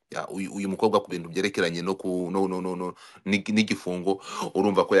gifungo. Ya uyu mukobwa ku bintu byerekeranye no n'igifungo,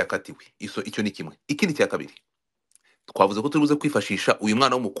 urumva ko yakatiwe. Icyo ni kimwe. Ikindi cya kabiri, twavuze ko turibuze kwifashisha uyu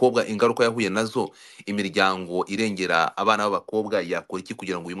mwana w'umukobwa ingaruka yahuye nazo, imiryango irengera abana b'abakobwa yakora iki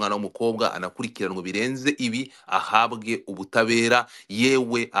kugira ngo uyu mwana w'umukobwa anakurikiranwe birenze ibi, ahabwe ubutabera,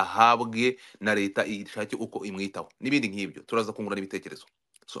 yewe ahabwe na leta ishake uko imwitaho n'ibindi nk'ibyo. Turaza kungurana ibitekerezo.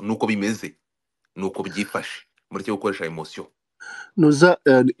 So nuko bimeze, nuko byifashe, mureke gukoresha emotion. Nuza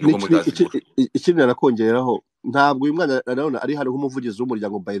ikindi narakongeraho, ntabwo uyu mwana nanone ari hariho umuvugizi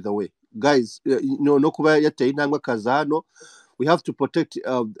w'umuryango. By the way guys, no kuba yateye intambwe akaza hano, we have to protect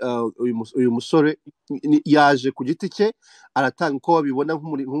uyu musore. Yaje ku giti cye aratanga uko babibona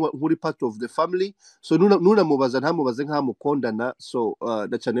nk'uri part of the family. So nunamubaza ntamubaze nk'amukondana. So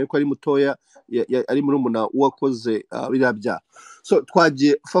na cyane ko ari mutoya, ari muri umuna wakoze biriya byaha. So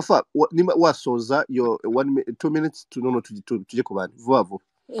twagiye Fafa, niba wasoza yo 2 minutes tujye ku bandi vuba vuba.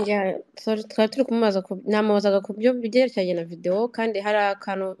 Sorry, twari turi kumubaza namubazaga ku byo byerekeranye na video, kandi hari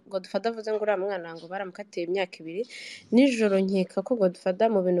akantu Godfather avuze ngo uriya mwana ngo baramukatiye imyaka 2 nijoro. Nkeka ko Godfather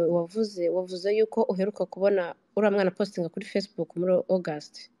mu bintu wavuze yuko uheruka kubona uriya mwana postinga kuri Facebook muri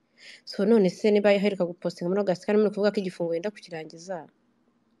August. So none se niba yaheruka gupostinga muri August kandi muri kuvuga ko igifungo yenda kukirangiza,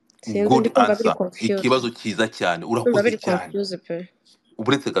 sinzi ndi kumva biri confused. Ikibazo cyiza cyane, urakoze cyane.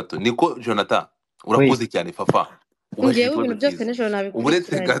 Uburetse gato niko Jonathan, urakoze cyane Fafa. Ngewe ibintu byose nijoro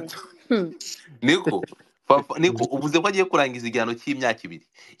uburetse gato niko Fafa, niko uvuze ko agiye kurangiza igihano cy'imyaka 2.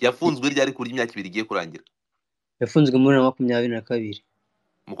 Yafunzwe ryari kuri imyaka 2 igiye kurangira? Yafunzwe muri 22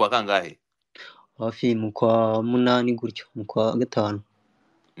 mu kwa kangahe? hafi mu kwa 8 gutyo, mu kwa 5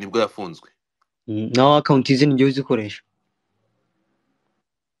 nibwo yafunzwe. naho account ze ngiye uzikoresha.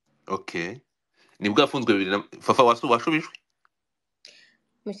 Okay, nibwo yafunzwe. Fafa washubijwe?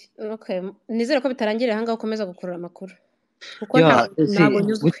 Okay, nizere ko bitarangira hanga ukomeza gukurura amakuru kuko ntago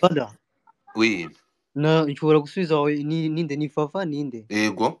nyuzwe. Oui, nshobora gusubiza ninde ni Fafa ninde?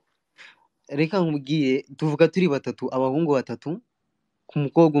 Yego, reka nkubwiye, tuvuga turi 3, abahungu 3 ku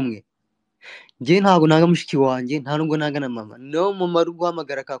mukobwa umwe. Ngiye ntago nanga mushiki wanjye, nta nubwo nanga na mama. No mama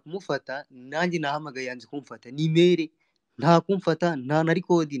ruguhamagara ka kumufata, nanjye nahamagaye yanze kumfata. Ni mere nta kumfata, nta na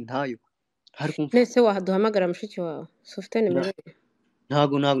record ntayo. Hari kumfata. Nese waduhamagara mushiki wawe? Sofite nimero?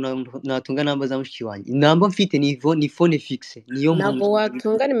 Ntago natunga namba za mushiki wanjye. Namba mfite ni phone fixe. Niyo mpamvu. Ntago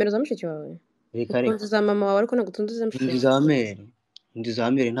watunga nimero za mushiki wawe? Reka utunze za mama wawe ariko nagutunze za mushiki wawe. Ndi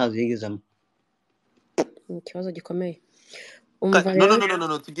za mere ntazo yigezamo. Ikibazo gikomeye.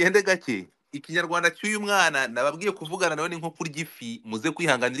 No, tugende gake. Ikinyarwanda cy'uyu mwana nababwiye kuvugana nawe ni nko kurya ifi, muze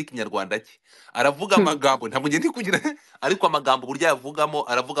kwihanganira ikinyarwanda cye. Aravuga amagambo ntabwo ngende kugira, ariko amagambo burya yavugamo,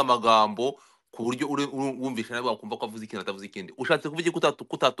 aravuga amagambo ku buryo wumvisha nawe wakumva ko avuze ikintu atavuze ikindi. Ushatse kuvuga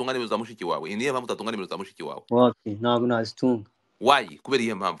kutatunga nimero za mushiki wawe? Niyo mpamvu utatunga nimero za mushiki wawe? Wapi, ntabwo nazitunga. Why? Kubera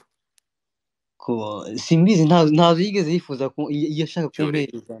iyo mpamvu? ko simbizi ntazo yigeze yifuza ko iyo ashaka cyore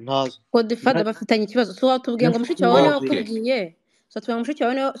kumpereza ntazo Godfather bafitanye ikibazo so watubwiye ngo mushiki wawe niwe okay wakubwiye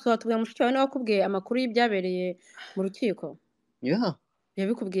so watubwiye mushiki wawe niwe wakubwiye amakuru y'ibyabereye mu rukiko yeah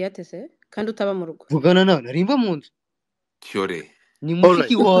yabikubwiye ate se kandi utaba mu rugo vugana nawe narimba mu nzu cyore ni Alright.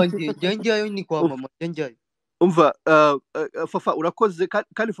 mushiki wanjye njyayo ni kwa mama njyayo umva fafa urakoze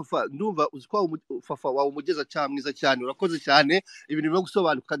kandi fafa ndumva uzi ko fafa wawe umugeza cyane mwiza cyane urakoze cyane ibintu byo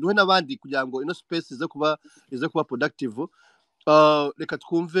gusobanuka duhe n'abandi kugira ngo ino space ize kuba productive. Reka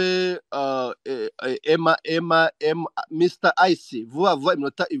twumve Mr. Ice vuba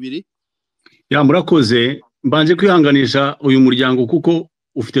iminota 2. Ya murakoze mbanje kwihanganisha uyu muryango kuko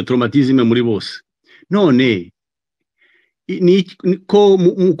ufite traumatisme muri bose none ni ko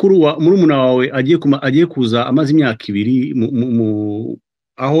mukuru wa murumuna wawe agiye kuza amazi imyaka 2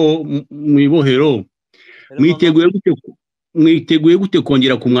 aho mwibohero mwiteguye gute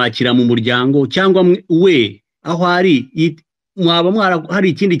kongera kumwakira mu muryango cyangwa we aho ari mwaba hari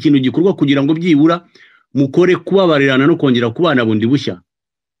ikindi kintu gikorwa kugira ngo byibura mukore kubabarirana no kongera kubana bundi bushya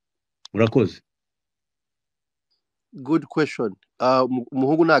murakoze Good question.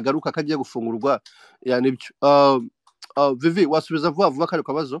 Umuhungu nagaruka akagiye gufungurwa yani byo Vivi wasubiza vuba kare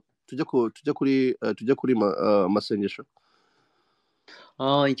kabazo tujye kuri masengesho.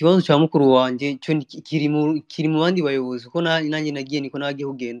 Ikibazo cya mukuru wanjye cyo kiri mu bandi bayobozi ko nanjye nagiye niko nagiye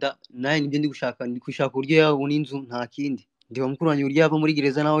kugenda naye nibyo ndi gushaka uburyo yabona inzu nta kindi ndiba mukuru wanjye uburyo yava muri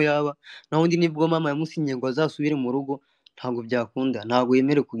gereza naho yaba naho ndi nibwo mama yamusinye ngo azasubire mu rugo ntabwo byakunda ntabwo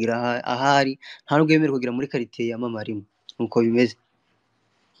yemerewe kugira ahari ntabwo yemerewe kugira muri quartier ya mama arimo nuko bimeze.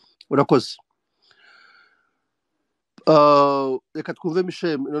 Urakoze. Reka twumve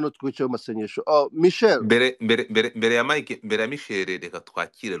Michel none twicyo masengesho. Michel mbere ya Mike mbere ya Michel reka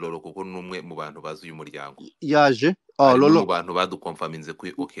twakire Lolo kuko numwe mu bantu bazi uyu muryango yaje. Lolo mu bantu badukonfaminze ku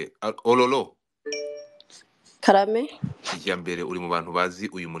okay Lolo Karame ijya mbere uri mu bantu bazi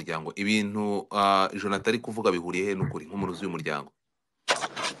uyu muryango ibintu Jonathan ari kuvuga bihuriye he n'ukuri nk'umuruzi uyu muryango.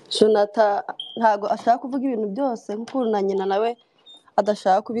 Jonathan ntago ashaka kuvuga ibintu byose nkuko na nyina nawe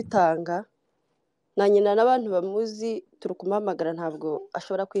adashaka kubitanga na nyina n'abantu bamuzi turi kumuhamagara ntabwo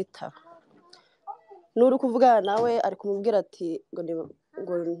ashobora kwitaba nuri kuvugana nawe ari kumubwira ati ngo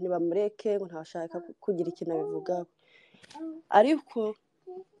ntibamureke ngo ntashaka kugira ikintu abivugaho ariko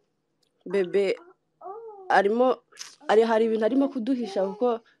bebe hari ibintu arimo kuduhisha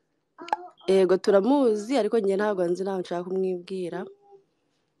kuko yego turamuzi ariko njye ntabwo nzi naho nshaka kumwibwira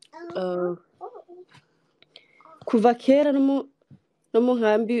kuva kera no mu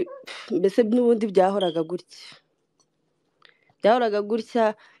nkambi mbese n'ubundi byahoraga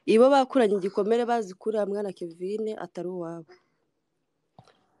gutya ibo bakuranye igikomere bazi kuri mwana Kevin atari uwabo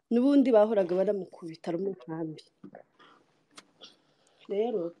n'ubundi bahoraga baramukubita mu nkambi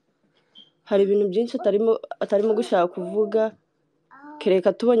rero hari ibintu byinshi atarimo gushaka kuvuga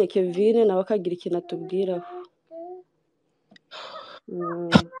kereka tubonye Kevin nawe akagira ikintu atubwiraho.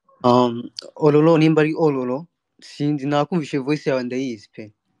 Ololo nimba ari Ololo sinzi nakumvishe voice yawe ndayizi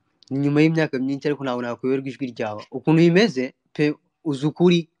pe nyuma y'imyaka myinshi ariko ntabwo nakweberwa ijwi ryawe ukuntu bimeze pe uzi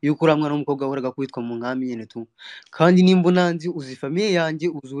ukuri yuko uri mwana w'umukobwa wahoraga kwitwa mu nkambi nyene tu kandi nimba unanzi uzi famille yanjye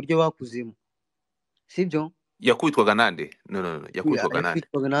uzi uburyo bakuzemo sibyo yakubitwaga nande no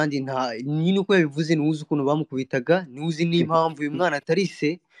yakubitwaga nande nta nyine uko yabivuze nuzi ukuntu bamukubitaga nuzi n'impamvu uyu mwana atari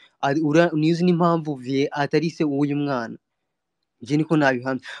se nuzi n'impamvu vie atari se uyu mwana nje niko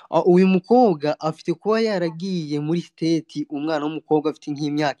nabihamya uyu mukobwa afite kuba yaragiye muri state umwana w'umukobwa afite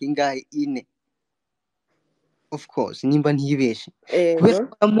nk'imyaka ingahe 4 of course nimba ntibeshe kubera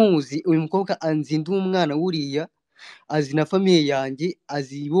amuzi uyu mukobwa anzi ndi umwana wuriya azi na famille yanjye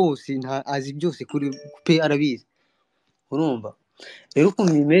azi bose azi byose kuri pe arabizi urumva rero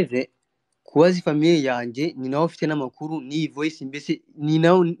ukuntu bimeze kubazi famille yanjye ni nawe ufite n'amakuru ni voice mbese ni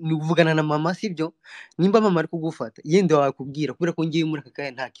nawe nuvugana na mama sibyo nimba mama ari kugufata yende wakubwira kubera ko ngiye muri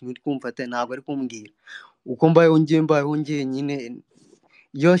akakaya nta kintu uri kumfata ntabwo ari kumbwira uko mbayeho ngiye nyine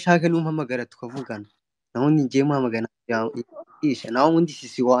iyo ashaka n'umpamagara tukavugana naho ngiye muhamagana yisha naho undi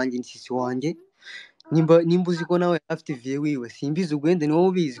sisi wanjye nimba uzi ko nawe afite vie wiwe simbizi ugwende ni wowe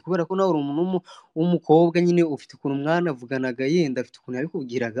ubizi kubera ko nawe uri umuntu w'umukobwa nyine ufite ukuntu umwana avuganaga yenda afite ukuntu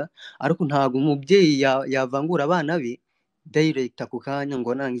yabikubwiraga ariko ntabwo umubyeyi yavangura abana be direct ako kanya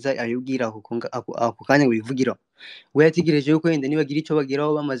ngo nangiza ayubwira ako kanya wivugiraho we yategereje yuko yenda nibagira icyo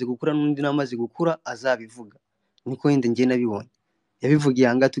bageraho bamaze gukura n'undi namaze gukura azabivuga niko yenda ngiye nabibonye yabivugiye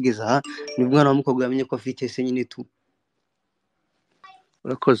anga tugeza aha ni umwana w'umukobwa yamenye ko afite se nyine tu.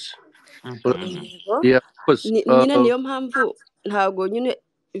 Urakoze. Nyine niyo mpamvu ntabwo nyine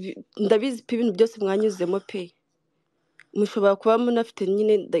ndabizi pe ibintu byose mwanyuzemo pe mushobora kuba munafite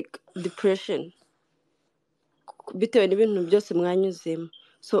nyine like depression bitewe n'ibintu byose mwanyuzemo.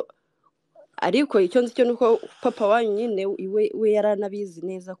 So ariko icyo nzi cyo nuko papa wanyu nyine we yaranabizi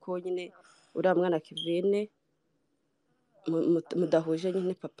neza ko nyine uriya mwana Kevin mudahuje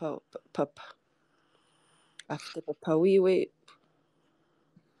nyine papa afite papa wiwe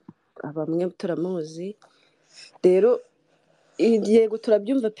bamwe turamuzi rero yego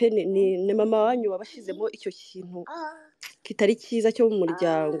turabyumva pe ni mama wanyu wabashizemo icyo kintu kitari cyiza cyo mu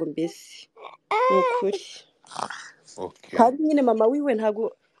muryango mbese ni ukuri. Okay. kandi nyine mama wiwe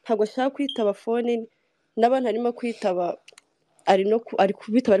ntabwo ashaka kwitaba fone n'abantu arimo kwitaba ari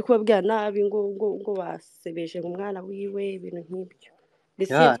kubitaba ari kubabwira nabi ngo basebeje umwana wiwe ibintu nk'ibyo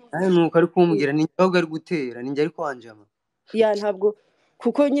mbese nuko ari kumbwira ni njye ari gutera ni njye ari kwanjama ntabwo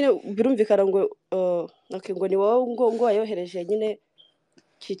kuko nyine birumvikana ngo ngo ni wowe ngo wayohereje nyine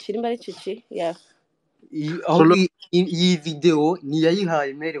nimba ari cici iyi video ni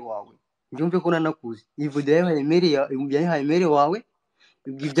yayihaye mere wawe njyumve ko nanakuzi iyi video yayihaye mere wawe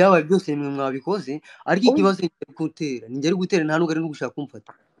ibyabaye byose nimwe mwabikoze ariko ikibazo ni njye ari gutera nta nubwo ari no gushaka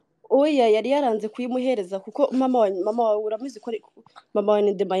kumfata oya yari yaranze kuyimuhereza kuko mama wawe uramuzi ko mama wawe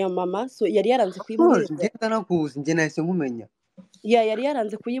ni ndema ya mama so yari yaranze kuyimuhereza njye ndanakuzi njye nahise nkumenya yari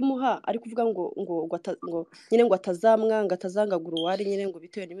yaranze kuyimuha ari kuvuga ngo nyine ngo atazamwanga atazangagura uwari nyine ngo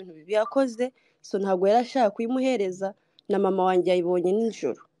bitewe n'ibintu bibi yakoze so ntabwo yari ashaka kuyimuhereza na mama wanjye yayibonye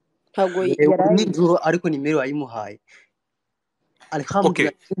nijoro ntabwo nijoro ariko ni mere wayimuhaye. Okay,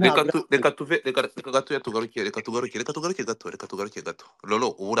 reka gatoya tugaruke gato Lolo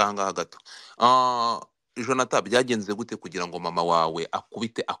ubu urangaha gato. Jonathan byagenze gute kugira ngo mama wawe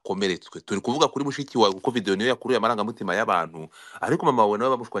akubite akomeretswe? Turi kuvuga kuri mushiki wawe kuko video niyo yakuruye amarangamutima y'abantu ariko mama wawe nawe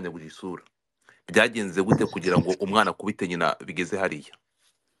bamushwanyaguje isura. Byagenze gute kugira ngo umwana akubite nyina bigeze hariya?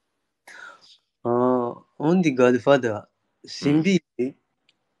 Undi Godfather simbizi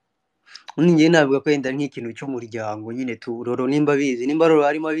njye navuga ko yenda nk'ikintu cy'umuryango nyine Roro nimba Roro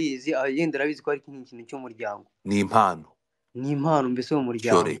arimo abizi agenda arabizi ko ari ikintu cy'umuryango ni impano mbese mu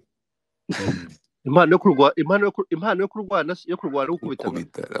muryango impano yo kurwana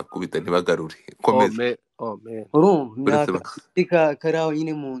kubita ntibagarure komeza urumva karaho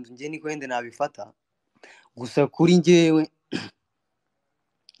nyine mu nzu njye niko yenda nabifata gusa kuri njyewe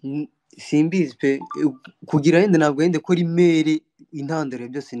simbizi pe kugira yenda ntabwo yenda ko mere intandaro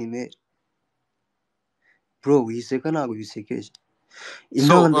byose ni mere bro wiseka ntabwo bisekeje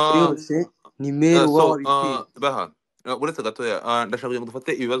intandaro yose ni mere baha uretse gatoya ndashaka kugira ngo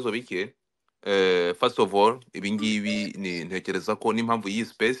dufate ibibazo bike. First of all ibingibi ni ntekereza ko n'impamvu y'iyi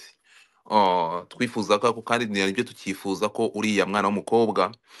space twifuza ko kandi nibyo tukifuza ko uriya mwana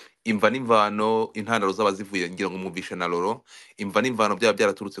w'umukobwa imva n'imvano intandaro zaba zivuye ngira ngo mwumvishe na Loro imva n'imvano byaba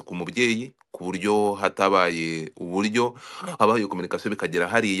byaraturutse ku mubyeyi ku buryo hatabaye uburyo habaye communication bikagera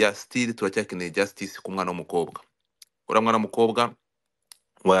hariya still turacyakeneye justice ku mwana w'umukobwa. Uriya mwana w'umukobwa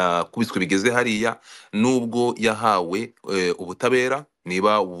wakubiswe bigeze hariya nubwo yahawe ubutabera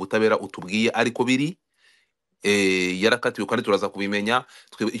niba ubutabera utubwiye ariko biri yarakatiwe kandi turaza kubimenya.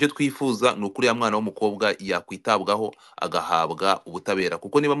 Icyo twifuza ni ukuri ya mwana w'umukobwa yakwitabwaho agahabwa ubutabera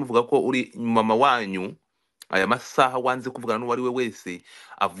kuko niba muvuga ko uri mama wanyu aya masaha wanze kuvugana n'uwo ari we wese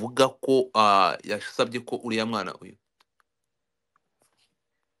avuga ko yasabye ko uriya mwana uyu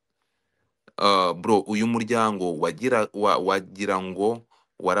bro uyu muryango wagira ngo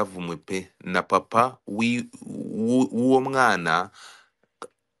waravumwe pe na papa w'uwo mwana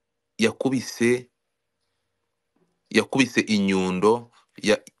yakubise inyundo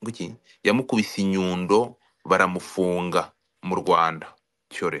yamukubise inyundo baramufunga mu Rwanda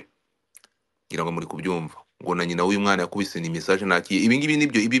cyore ngira ngo muri kubyumva ngo na nyina w'uyu mwana yakubise ni message nakiye ibi ngibi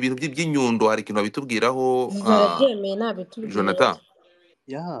nibyo ibi bintu by'inyundo hari ikintu babitubwiraho byarabyemeye nabitubwiye Jonathan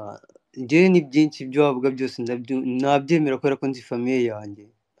njye ni byinshi ibyo wavuga byose nabyemera kubera ko nzi famiye yanjye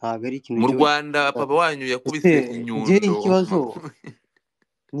ntabwo ari ikintu mu Rwanda papa wanyu yakubise inyundo njye ikibazo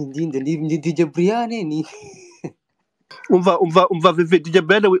ni DJ Brian ni umva vivi DJ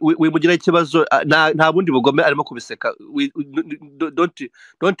Brian wimugira ikibazo nta bundi bugome arimo kubiseka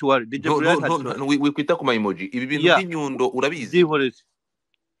don't worry DJ Brian wikwita ku emoji ibi bintu by'inyundo urabizi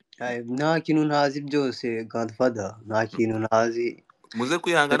nta kintu ntazi byose Godfather nta kintu ntazi muze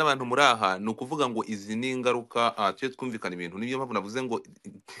kwihangana abantu muri aha ni ukuvuga ngo izi ni ingaruka tujye twumvikana ibintu niyo mpamvu navuze ngo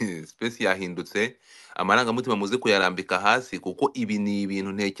space yahindutse amarangamutima muze kuyarambika hasi kuko ibi ni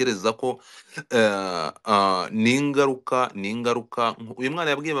ibintu ntekereza ko ni ingaruka uyu mwana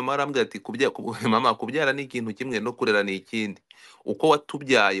yabwiye mama arambwira ati mama kubyara ni ikintu kimwe no kurera ni ikindi uko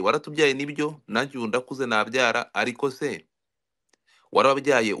waratubyaye nibyo nanjye ubu ndakuze nabyara ariko se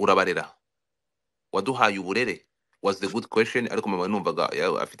warababyaye urabarera waduhaye uburere was the good question ariko mama numvaga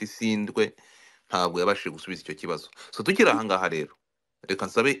afite isindwe ntabwo yabashije gusubiza icyo kibazo. So tukiri ahangaha rero reka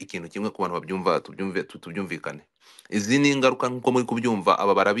nsabe ikintu kimwe ku bantu babyumva tubyumvikane. Izi ni ingaruka nk'uko muri kubyumva,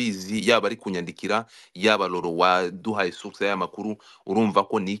 aba barabizi, yaba ari kunyandikira, yaba Loro waduhaye source y'aya makuru, urumva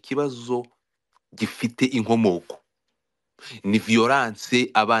ko ni ikibazo gifite inkomoko, ni violence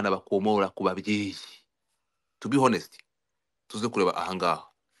abana bakomora ku babyeyi. To be honest, tuze kureba ahangaha,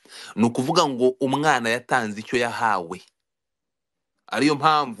 ni ukuvuga ngo umwana yatanze icyo yahawe, ariyo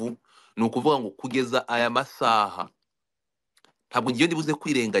mpamvu ni ukuvuga ngo kugeza aya masaha ntabwo ngiye ndibuze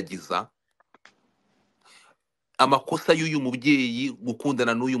kwirengagiza amakosa y'uyu mubyeyi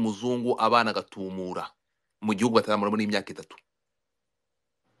gukundana n'uyu muzungu, abana agatumura mu gihugu bataramura muri imyaka 3.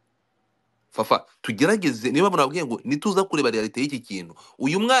 Fafa tugerageze, niba murabwiye ngo nituza kureba realite y'iki kintu,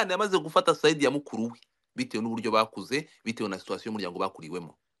 uyu mwana yamaze gufata side ya mukuru we bitewe n'uburyo bakuze, bitewe na situation y'umuryango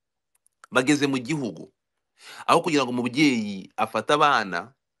bakuriwemo. Bageze mu gihugu aho kugira ngo umubyeyi afata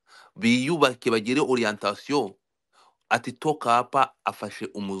abana biyubake bagire orientation, ati toka hapa afashe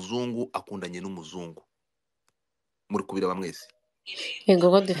umuzungu, akundanye n'umuzungu. Muri kubireba mwese. Yego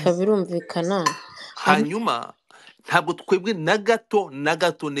Godfather birumvikana. Hanyuma ntabwo twebwe na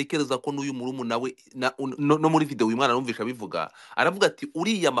gato nekereza ko n'uyu murumuna we no muri video uyu mwana numvisha bivuga, aravuga ati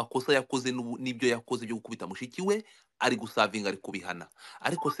uriya makosa yakoze n'ibyo yakoze byo gukubita mushiki we ari gusavinga, ari kubihana.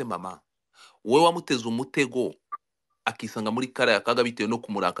 Ariko se mama, wowe wamuteze umutego akisanga muri kara yakaga bitewe no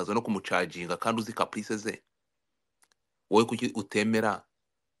kumurakaza no kumucaginga kandi uzi caprice ze, wowe kuki utemera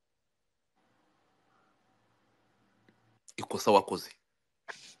ikosa wakoze?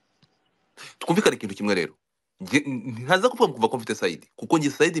 Twumvikane ikintu kimwe rero, ntaza kuvuga ko mfite side, kuko nge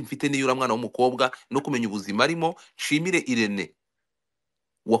side mfite niyo ura mwana w'umukobwa no kumenya ubuzima arimo. Nshimire Irene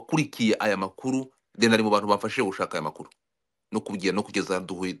wakurikiye aya makuru, then ari mu bantu bafashije gushaka aya makuru no kubigira no kugeza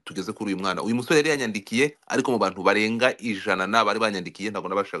tugeze kuri uyu mwana. Uyu musore yari yanyandikiye, ariko mu bantu barenga 100 n'abari banyandikiye ntabwo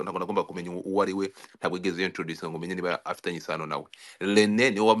nagomba kumenya uwo ari we, ntabwo igeze introduce ngo menye niba afitanye isano nawe.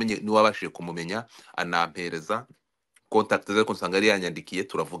 Rene ni wabashije kumumenya, anampereza contact ze ko nsanga yari yanyandikiye,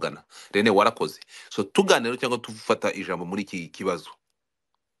 turavugana. Rene warakoze. So tuganira cyangwa tufata ijambo muri iki kibazo,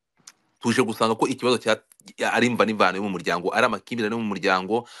 tuje gusanga ko ikibazo ari imva n'imvano yo mu muryango, ari amakimbirane mu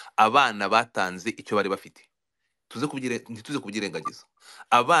muryango, abana batanze icyo bari bafite. Ntituze kubyirengagiza.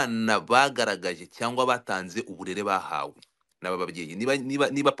 Abana bagaragaje cyangwa batanze uburere bahawe n'aba babyeyi.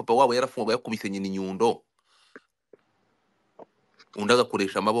 Niba papa wabo yarafungwa yakubise nyina inyundo, undi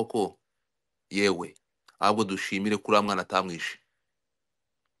agakoresha amaboko, yewe ahubwo dushimire kuri mwana atamwishe.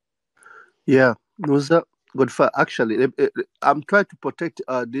 Yeah, Nuza Godfather, actually, I'm trying to protect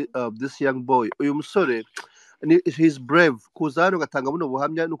this young boy. Uyu musore, he's brave. Kuza hano gatanga buno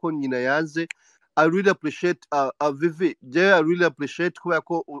buhamya nuko nyina yaze. I really appreciate Vivi. I really appreciate kuba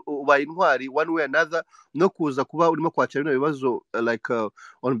ko ubaye intwari one way or another, no kuza kuba urimo kwakira bino bibazo like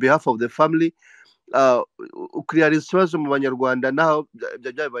on behalf of the family. Ukiriariza ikibazo mu banyarwanda naho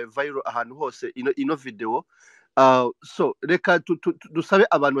byabaye viral ahantu hose ino video. So reka dusabe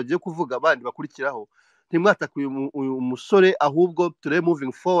abantu bagiye kuvuga abandi bakurikiraho, ntimwataka uyu musore, ahubwo ture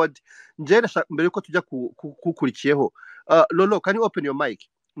moving forward. Nje mbere yuko tujya kukurikiyeho, Lolo, can you open your mic?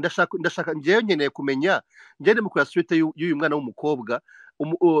 Ndashaka nje nkeneye kumenya, nje ndi mukura suite y'uyu mwana w'umukobwa.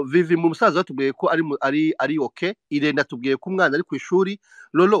 Vivi mu musaza watubwiye ko ari okay, Irenda tubwiye ko umwana ari ku ishuri.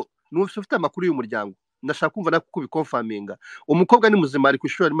 Lolo, ufite amakuru y'umuryango, ndashaka kumva nako kubikonfaminga. Umukobwa ni muzima, ari ku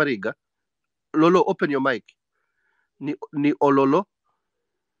ishuri arimo ariga. Lolo, open your mic. Ni Ololo,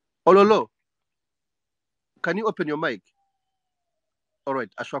 can you open your mic?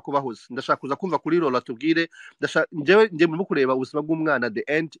 Alright, ashaka kubahuza. Ndashaka kuza kumva kuri Lolo atubwire. Nje mu kureba ubuzima bw'umwana the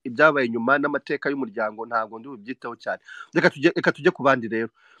end, ibyabaye nyuma n'amateka y'umuryango, ntabwo ndi bubyitaho cyane. Reka tujye ku bandi rero.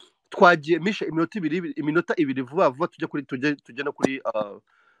 Twagiye mishe iminota ibiri vuba tujye no kuri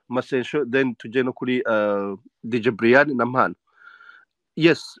Masensho, then tujye no kuri DJ Brian na Mpano.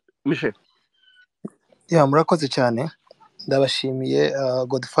 Yes, mishe. Ya murakoze cyane, ndabashimiye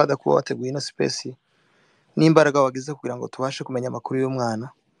Godfather kuba wateguye ino space n'imbaraga wagize kugira ngo tubashe kumenya amakuru y'umwana.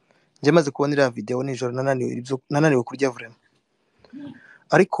 Nje maze kubona iriya video nijoro nananiwe kurya vraiment,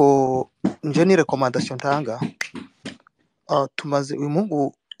 ariko nje ni recommendation ntanga. Tumaze uyu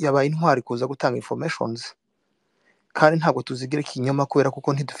muhungu yabaye intwari kuza gutanga informations, kandi ntabwo tuzigira ikinyoma kubera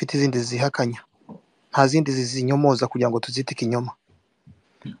kuko ntidufite izindi zihakanya, nta zindi zizinyomoza kugira ngo tuzite ikinyoma.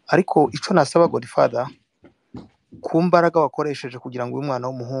 Ariko ico nasaba Godfather, ku mbaraga wakoresheje kugira ngo uyu mwana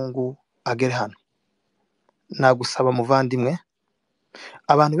w'umuhungu agere hano, nagusaba muvandimwe,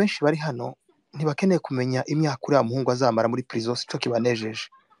 abantu benshi bari hano ntibakeneye kumenya imyaka uriya muhungu azamara muri prison, cyo kibanejeje.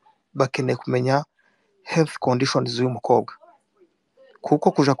 Bakeneye kumenya health conditions z'uyu mukobwa,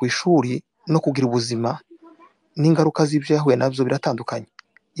 kuko kuja ku ishuri no kugira ubuzima n'ingaruka z'ibyo yahuye nabyo biratandukanye.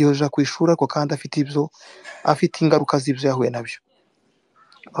 yoja ku ishuri ariko kandi afite ingaruka z'ibyo yahuye nabyo.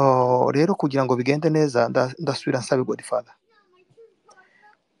 Rero kugira ngo bigende neza ndasubira nsabe Godfather.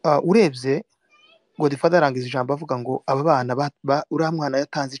 Urebye Godfather arangiza ijambo avuga ngo aba bana uriya mwana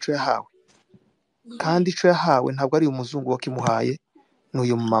yatanze ico yahawe, kandi ico yahawe ntabwo ari umuzungu wakimuhaye,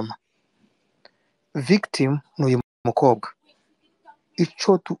 n'uyu mama. Victim n'uyu mukobwa.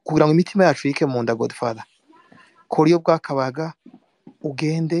 Kugira ngo imitima yacu yike mu nda, Godfather, kora iyo bwakabaga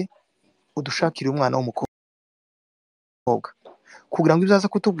ugende udushakire umwana w'umukobwa, kugira ngo ibyo aza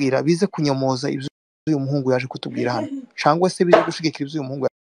kutubwira bize kunyomoza ibyo uyu muhungu yaje kutubwira hano, cyangwa se bize gushigikira ibyo uyu muhungu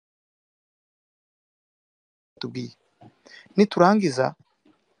yatubwiye. Niturangiza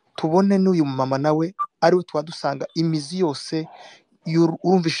tubone n'uyu mama nawe ariwe twadusanga imizi yose.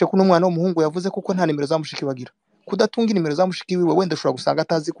 Urumvishe ko n'umwana w'umuhungu yavuze kuko nta nimero za mushiki bagira, kudatunga nimero za mushiki wiwe wenda ushobora gusanga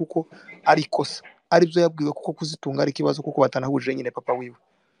atazi kuko ari ikosa, aribyo yabwiwe kuko kuzitunga ari ikibazo kuko batanahuje nyine papa wiwe.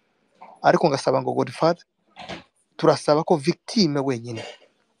 Ariko ngasaba ngo Godfather, turasaba ko victime wenyine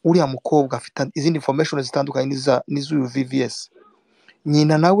uriya mukobwa afite izindi information zitandukanye n'iz'uyu VVS,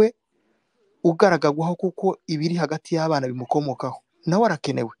 nyina nawe ugaragagwaho kuko ibiri hagati y'abana bimukomokaho nawe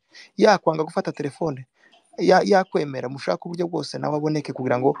arakenewe. Yakwanga gufata telefone, yakwemera mushaka uburyo bwose nawe aboneke,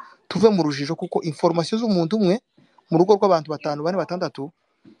 kugira ngo tuve mu rujijo, kuko information z'umuntu umwe mu rugo rw'abantu 5, 4, 6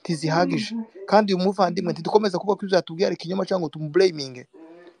 tizihagije. Kandi uyu muvandimwe ntidukomeza kuvuga ko izatubwira ari ikinyoma cyangwa tumublaming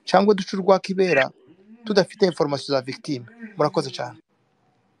cyangwa duce urwakibera tudafite information za victime. Murakoze cyane.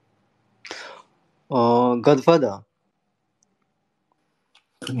 Godfather,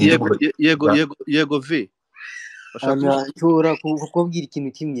 yego vi nshobora kukubwira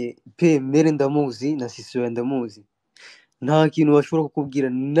ikintu kimwe pe, mere ndamuzi na sisiyo ndamuzi, nta kintu bashobora kukubwira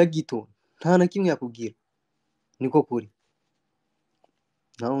na gito, nta na kimwe yakubwira, niko kuri.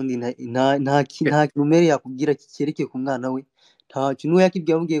 Nta kintu mere yakubwira cyerekeye ku mwana we, nta kintu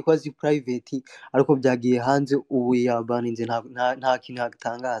yakibwiye, amubwiye ko azi private, ariko byagiye hanze ubu yabaninze, nta kintu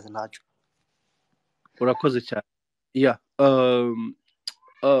yatangaza, ntacyo. urakoze cyane.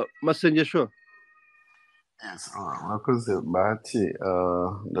 Masengesho. Yes, murakoze Bahati.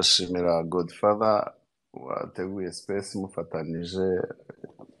 Ndashimira Godfather wateguye space mufatanije.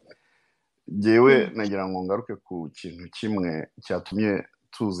 Jewe nagira ngo ngaruke ku kintu kimwe cyatumye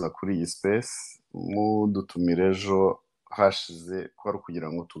tuza kuri iyi space, mudutumire ejo hashize, ko ari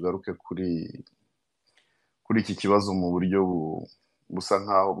kugira ngo tugaruke kuri iki kibazo mu buryo busa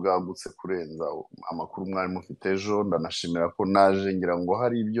nkaho bwagutse kurenza amakuru mwari mufite ejo. Ndanashimira ko naje ngira ngo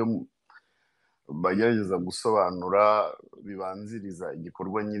hari ibyo bagerageza gusobanura bibanziriza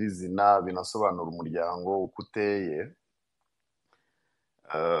igikorwa nyirizina, binasobanura umuryango uko uteye.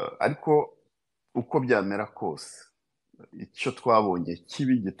 Ariko uko byamera kose, icyo twabonye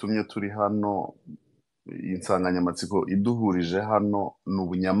kibi gitumye turi hano, insanganyamatsiko iduhurije hano, ni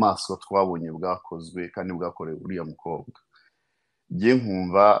ubunyamaswa twabonye bwakozwe kandi bwakorewe uriya mukobwa. Ngiye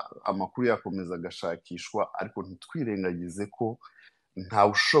nkumva amakuru yakomeza agashakishwa, ariko ntitwirengagize ko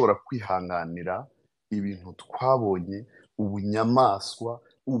ntawe ushobora kwihanganira ibintu twabonye, ubunyamaswa,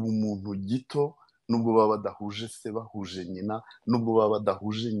 ubumuntu gito, nubwo baba badahuje se bahuje nyina, nubwo baba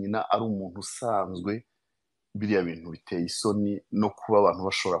badahuje nyina ari umuntu usanzwe. Biriya bintu biteye isoni, no kuba abantu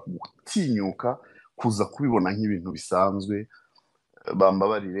bashobora gutinyuka kuza kubibona nk'ibintu bisanzwe.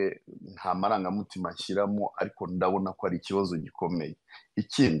 Bambabarire, nta marangamutima nshyiramo, ariko ndabona ko ari ikibazo gikomeye.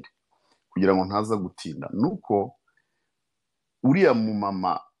 Ikindi kugira ngo ntaza gutinda, nuko uriya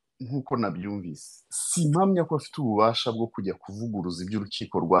mumama nk'uko nabyumvise, simpamya ko afite ububasha bwo kujya kuvuguruza ibyo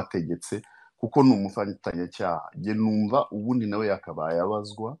urukiko rwategetse, kuko ni umufatanyacyaha. Njye numva ubundi nawe yakabaye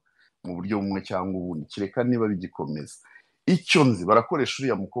abazwa mu buryo bumwe cyangwa ubundi, kireka niba bigikomeza. Icyo nzi, barakoresha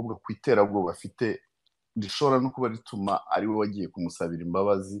uriya mukobwa ku iterabwoba afite, rishobora no kuba rituma ari we wagiye kumusabira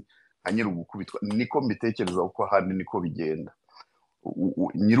imbabazi nka nyir'ugukubitwa. Niko mbitekereza, kuko ahandi niko bigenda.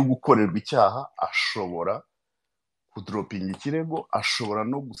 Nyir'ugukorerwa icyaha ashobora kudoropinga ikirego, ashobora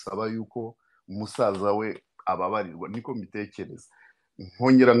no gusaba yuko umusaza we ababarirwa. Niko mbitekereza.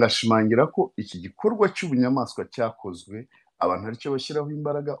 Nkongera ngashimangira ko iki gikorwa cy'ubunyamaswa cyakozwe, abantu aricyo bashyiraho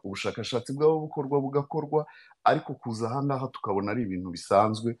imbaraga, ubushakashatsi bwabo bugakorwa, ariko kuza ahangaha tukabona ari ibintu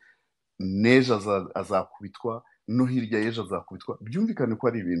bisanzwe. N'ejo azakubitwa, no hirya y'ejo azakubitwa, byumvikane ko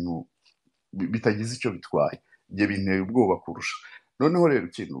ari ibintu bitagize icyo bitwaye. Ibyo binteye ubwoba kurusha. Noneho rero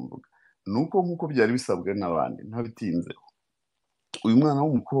ikintu mvuga ni uko nk'uko byari bisabwe n'abandi, ntabitinzeho, uyu mwana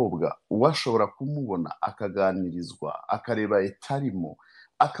w'umukobwa uwashobora kumubona akaganirizwa, akareba etarimo,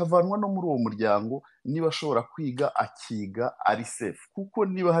 akavanwa no muri uwo muryango. Niba ashobora kwiga, akiga ari safe, kuko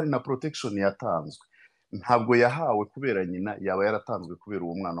niba hari na protection yatanzwe, ntabwo yahawe kubera nyina, yaba yaratanzwe kubera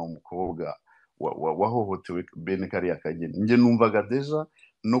uwo mwana w'umukobwa wahohotewe bene kariya kageni. Njye numvaga deja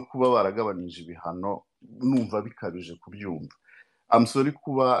no kuba baragabanije ibihano numva bikabije kubyumva. Sorry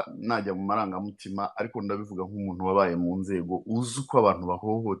kuba najya mu marangamutima, ariko ndabivuga nk'umuntu wabaye mu nzego uzi uko abantu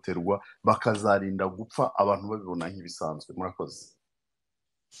bahohoterwa bakazarinda gupfa abantu babibona nk'ibisanzwe. Murakoze.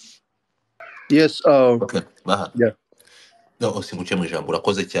 Yes, Okay, baha. yeah. No, singuciye mu ijambo,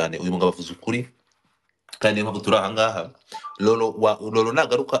 urakoze cyane. Uyu mugabo avuze ukuri kandi niyo mpamvu turi aha ngaha. Lolo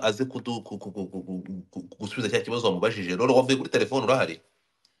nagaruka aze gusubiza cya kibazo wamubajije. Lolo, wavuye kuri telefone, urahari?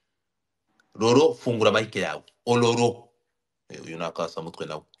 Lolo, fungura mike yawe. Lolo, uyu ni akasamutwe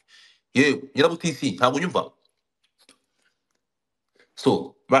nawe. Yewe nyirabutisi, ntabwo unyumva?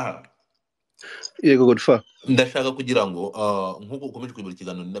 So baha, Yego Godfa. ndashaka kugira ngo nk'uko ukomeje kuyobora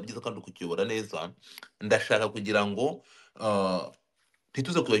ikiganiro ni na byiza kandi ukukiyobora neza, ndashaka kugira ngo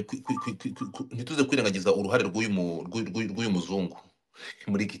ntituze kwirengagiza uruhare rw'uyu muzungu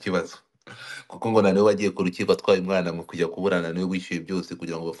muri iki kibazo, kuko ngo nawe wagiye ku rukiko atwaye umwana mu kujya kuburana niwe wishyuye byose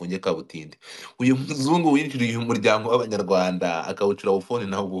kugira ngo bafunge kabutindi. Uyu muzungu winjiriye umuryango w'abanyarwanda akawucira bufoni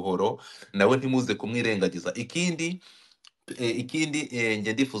nawe buhoro, nawe ntimuze kumwirengagiza. Ikindi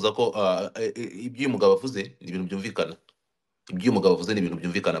njye ndifuza ko ibyo uyu mugabo avuze ni ibintu byumvikana. Ibyo uyu mugabo avuze ni ibintu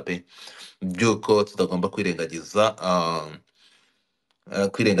byumvikana pe, by'uko tutagomba kwirengagiza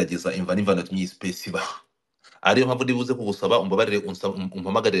imva n'imvano ny'isipesi iba. Ariyo mpamvu ndibuze kugusaba umbabarire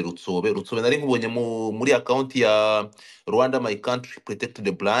umpamagarire Rutsobe. Nari nkubonye muri account ya Rwanda My Country Protect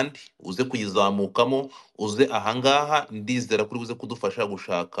the Brand, uze kuyizamukamo, uze ahangaha. Ndizera kuri buze kudufasha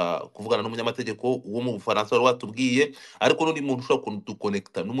gushaka kuvugana n'umunyamategeko wo mu Bufaransa wari watubwiye, ariko n'undi muntu ushobora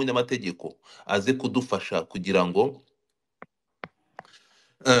kuduconnecta n'umunyamategeko aze kudufasha kugira ngo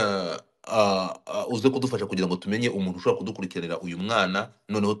uze kudufasha kugira ngo tumenye umuntu ushobora kudukurikiranira uyu mwana,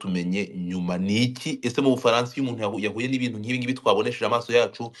 noneho tumenye nyuma niki ese mu Bufaransa iyo umuntu yahuye n'ibintu nk'ibi ngibi twabonesheje amaso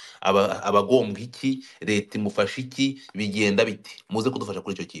yacu abagombwa iki, leta imufasha iki, bigenda biti. Muze kudufasha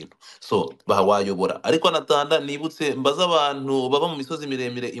kuri icyo kintu. So baha wayobora. Ariko natanda nibutse mbaza abantu baba mu misozi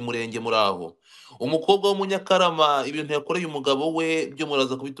miremire imurenge muraho, umukobwa w'umunyakarama ibintu yakoreye umugabo we byo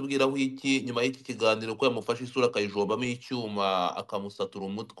muraza kubitubwiraho iki nyuma y'iki kiganiro, ko yamufashe isura akayijombamo icyuma akamusatura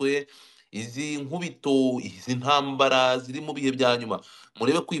umutwe. Izi nkubito, izi ntambara ziri mu bihe bya nyuma,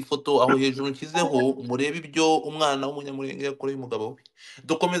 murebe ku ifoto aho hejuru nshyizeho, murebe ibyo umwana w'umunyamurenge yakoreye umugabo we.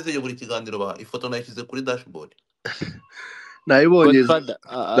 Dukomeze buri kiganiro baha. Ifoto nayishyize kuri dashboard. Nayibonye.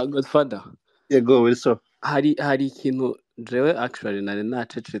 Godfather, Yego Wilson. hari ikintu jewe actually nari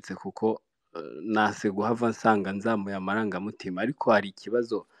nacecetse kuko nase guhava nsanga nzamuye amarangamutima, ariko hari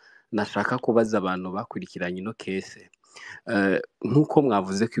ikibazo nashaka kubaza abantu bakurikiranye ino kese. Nk'uko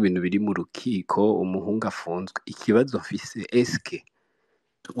mwavuze ko ibintu biri mu rukiko, umuhungu afunzwe, ikibazo mfise eske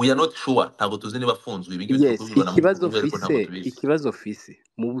We are not sure, ntabwo tuzi niba afunzwe. Yes, ikibazo fise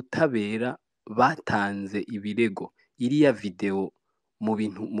mu butabera batanze ibirego, iriya video mu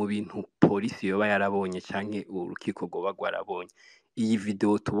bintu polisi yoba yarabonye canke urukiko goba rwarabonye, iyi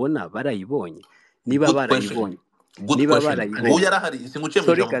video tubona barayibonye? Niba barayibonye, uyu yarahari, singuciye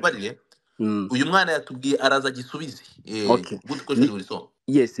mu ijambo barire. Uyu mwana yatubwiye araza gisubize. Good question Wilson.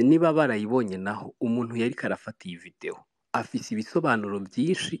 Yes, niba barayibonye naho umuntu yari karafata iyi video afise ibisobanuro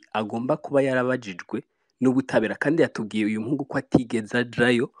byinshi agomba kuba yarabajijwe n'ubutabera, kandi yatubwiye uyu muhungu ko atigeze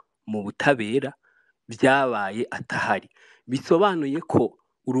ajayo mu butabera, byabaye atahari. Bisobanuye ko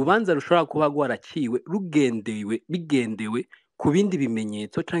urubanza rushobora kuba rwaraciwe bigendewe ku bindi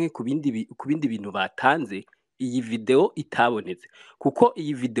bimenyetso canke ku bindi bintu batanze, iyi video itabonetse, kuko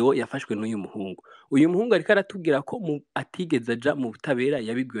iyi video yafashwe n'uyu muhungu. Uyu muhungu ariko aratubwira ko atigeze aja mu butabera,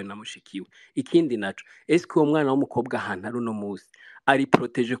 yabibwiwe na mushikiwe. Ikindi naco, eske uwo mwana w'umukobwa ahantu ari uno munsi ari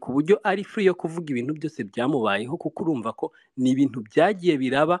protege ku buryo ari free yo kuvuga ibintu byose byamubayeho, kuko urumva ko ni ibintu byagiye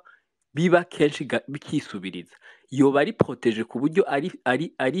biraba biba kenshi bikisubiriza. Yoba ari protege ku buryo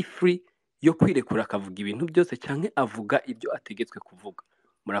ari free yo kwirekura akavuga ibintu byose canke avuga ibyo ategetswe kuvuga?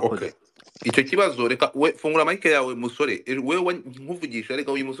 Murakoze. Icyo kibazo reka we fungura mike yawe musore. Wewe nkuvugisha,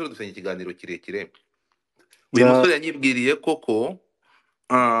 reka uyu musore dusanye ikiganiro kirekire. Uyu musore yanyibwiriye koko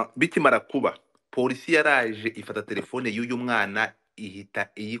bikimara kuba polisi yaraje ifata telefone y'uyu mwana ihita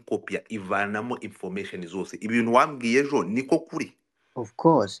iyikopya ivanamo information zose. Ibintu wambwiye ejo niko kuri? Of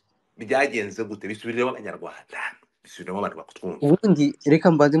course. Byagenze gute? Bisubiremo abanyarwanda, bisubiremo abantu bakutwumva. Ubundi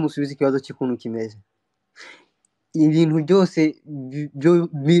reka mbanze musubize ikibazo cy'ukuntu kimeze. Ibintu byose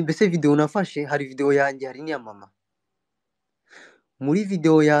mbese video nafashe, hari video yanjye, hari n'iya mama. Muri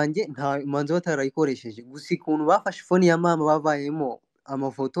video yanjye nta manzo batarayikoresheje, gusa ikuntu bafashe phone ya mama bavayemo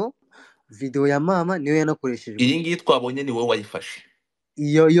amafoto, video ya mama niyo yanakoreshejwe. Iyi ngiyi twabonye ni wowe wayifashe?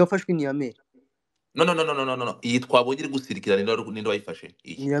 Iyo yafashwe ni ya Mary. No. Iyi twabonye iri gusirikira ninde wayifashe?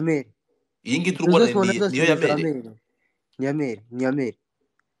 Ni ya Mary. iyi ngiyi turi izo kubona zose ubona zose niyo ni ya iza mere. mere ni ya mere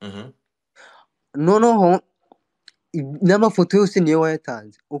Mhm. noneho n'amafoto yose niyo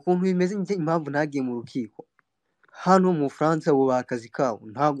wayatanze ukuntu bimeze njye impamvu ntagiye mu rukiko hano mu Bufaransa bubaha akazi kabo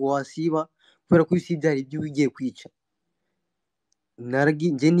ntabwo wasiba kubera ko usibye hari ibyo ugiye kwica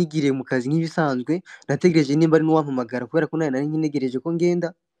njye nigiriye mu kazi nk'ibisanzwe nategereje nimba ari n'uwampamagara kubera ko nari ntegereje ko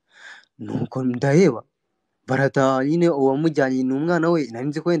ngenda nuko ndaheba barataha nyine uwamujyanye ni umwana we nari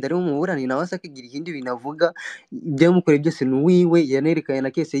nzi ko wenda ari umuburani nawe asa akagira ikindi bintu avuga ibyo yamukoreye byose ni uwiwe yanerekanye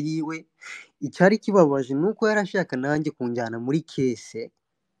na kese yiwe icyari kibabaje ni uko yari ashaka nanjye kunjyana muri kese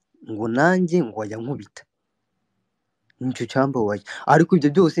ngo nanjye ngo ajya nkubita nicyo cyambabaje ariko ibyo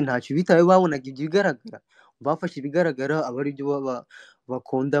byose ntacyo bitaye babonaga ibyo bigaragara bafashe ibigaragara aba ari byo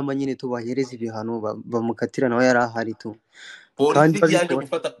bakondama nyine tubahereza ibihano bamukatira nawe yari ahari tu kandi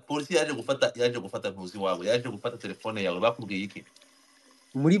polisi yaje gufata ntuzi wawe yaje gufata telefone yawe bakubwiye iki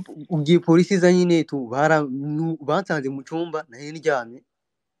muri ugiye polisi za nyine tu bansanze mu cyumba nari ndyamye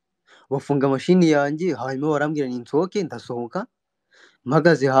bafunga mashini yanjye hanyuma barambwira ni nsohoke ndasohoka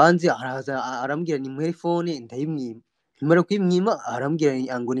mpagaze hanze araza arambwira ni muhere phone ndayimwima nimara kwimwima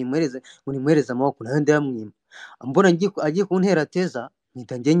arambwira ngo nimuhereze amaboko nayo ndayamwima mbona agiye kuntera teza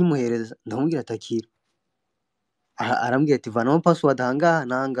mpita njye nyimuhereza ndamubwira atakira arambwira ati vanamo password ahangaha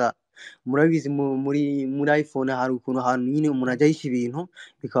nanga murabizi muri iPhone hari ukuntu ahantu nyine umuntu ajya yisha ibintu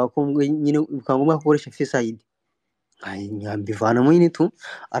bikaba ngombwa gukoresha Face ID nkambivanamo nyine tu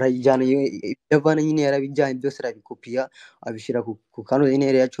arajyana yavana nyine yarabijyanye byose arabikopiya abishyira ku kano nyine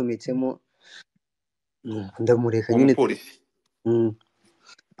yari yacometsemo ndamureka nyine umupolisi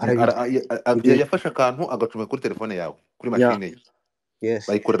yafashe akantu agacomeka kuri telefone yawe kuri mashine ye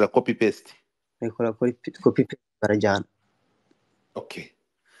bayikorera copy paste barajyana okay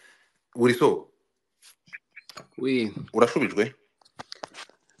Wuriso urashubijwe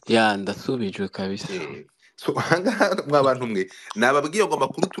ya ndasubijwe kabisa so ahangaha mwabantu mwe nababwiye ngo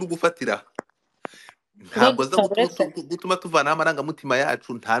amakuru turi gufatira ntabwo aza gutuma tuvanaho amarangamutima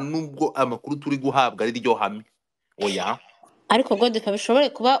yacu nta nubwo amakuru turi guhabwa ari ryo hame oya ariko godeka bishobore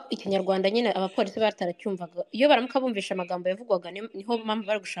kuba ikinyarwanda nyine abapolisi bataracyumvaga iyo baramuka bumvisha amagambo yavugwaga niho mpamvu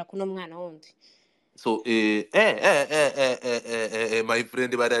bari gushaka uno mwana wundi so my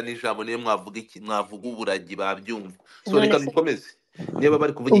friend bariya n'ijambo niyo mwavuga uburagi babyumva so reka dukomeze niba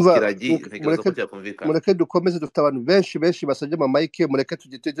bari kuvuga ikiragi ntekereza ko cyakumvikana mureke dukomeze dufite abantu benshi basabye amamike mureke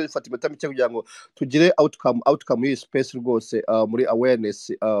tugite dufata iminota mike kugira ngo tugire outcome y'iyi space rwose muri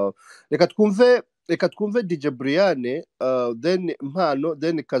awareness reka twumve DJ Brian then Mpano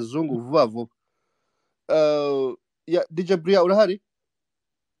then Kazungu vuba vuba DJ Brian urahari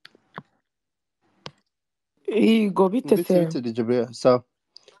Igo bitese DJ Brian sawa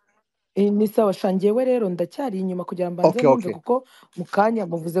ni sawa shangewe rero ndacyari inyuma kugira mbanze numve kuko mukanya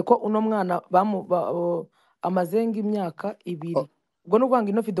muvuze ko uno mwana amazenga imyaka 2 ubwo no kwanga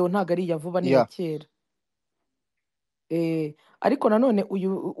ino video ntago ari yavuba ni kera ariko nanone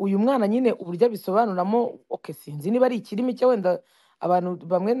uyu mwana nyine uburyo bisobanuramo sinzi niba ari ikirimi cyo wenda abantu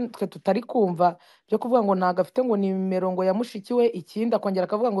bamwe twe tutari kumva byo kuvuga ngo ntago afite ngo nimero ngo yamushikiwe ikindi akongera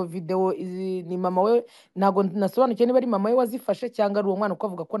akavuga ngo video ni mama we ntago nasobanukiye niba ari mama we wazifashe cyangwa ari uwo mwana uko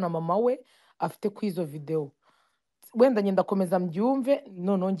avuga ko na mama we afite kwizo video wenda nyenda komeza mbyumve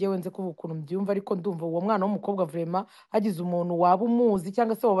none ngewe nze kuvuga ukuntu mbyumva ariko ndumva uwo mwana w'umukobwa vraiment hagize umuntu waba umuzi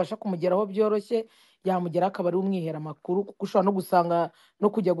cyangwa se wabasha kumugeraho byoroshye yamugera akaba ari umwihera makuru kuko ushobora no gusanga no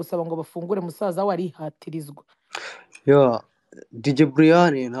kujya gusaba ngo bafungure musaza we arihatirizwa DJ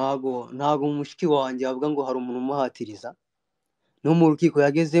Brian ntago umushiki wanjye avuga ngo hari umuntu umuhatiriza no mu rukiko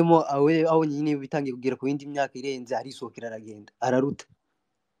yagezemo aho nyine bitangiye kugira ku yindi myaka irenze arisohokera aragenda araruta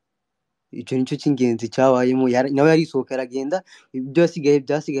icyo nicyo cy'ingenzi cyabayemo nawe yarisohoka aragenda ibyo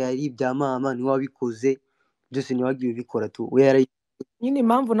byasigaye ari ibya mama niwe wabikoze byose niwe wagiye ubikora tu we nyine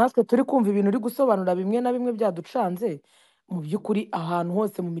impamvu natwe turi kumva ibintu uri gusobanura bimwe na bimwe byaducanze mu by'ukuri ahantu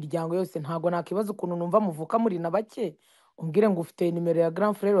hose mu miryango yose ntago nakibaza ukuntu numva muvuka muri na bake umbwire ngo ufite nimero ya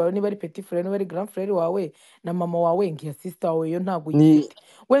grand frère wawe niba ari petit frère niba ari grand frère wawe na mama wawe ngiya sister wawe yo ntago uyifite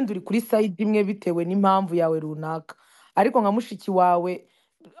wenda uri kuri side imwe bitewe n'impamvu yawe runaka ariko nka mushiki wawe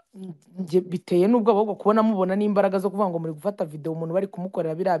biteye n'ubwoba bwo kubona mubona n'imbaraga zo kuvuga ngo muri gufata video umuntu bari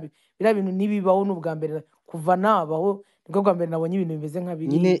kumukorera biriya bintu nibibaho n'ubwa mbere kuva nabaho nibwo bwa mbere nabonye ibintu bimeze nka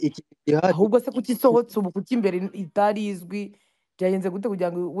biri ahubwo se kuki isohotse ubu kuki imbere itari izwi byagenze gute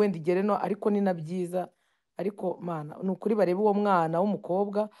kugira ngo wenda igere no ariko ni na byiza ariko mana ni ukuri barebe uwo mwana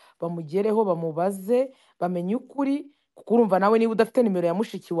w'umukobwa bamugereho bamubaze bamenye ukuri kuko urumva nawe niba udafite nimero ya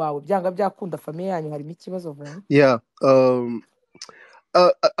mushiki wawe byanga byakunda famiye yanyu harimo ikibazo vuba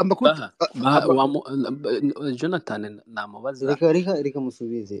amakuru Jonathan namubaza reka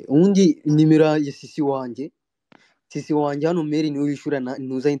musubize ubundi nimero ya sisi wanjye hano meri niwe wishyura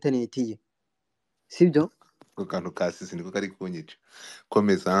ntuza interineti ye sibyo ku kantu ka sisi niko kari kunyica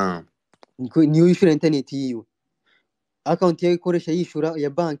komeza niwe wishyura interineti yiwe akawunti ye ikoresha yishyura ya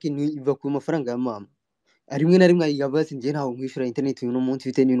banki iva ku mafaranga ya mama rimwe na rimwe yabaze njye ntawe nkwishyura interineti uyu munsi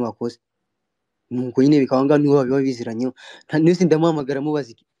bitewe n'ibintu wakoze nuko nyine bikaba ngaho niho biba biziranyeho nese ndamuhamagara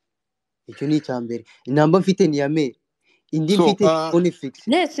mubaza icyo ni icya mbere inamba mfite ni ya meri indi mfite phone fixe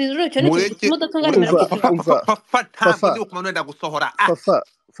nese icyo ni imodoka ngari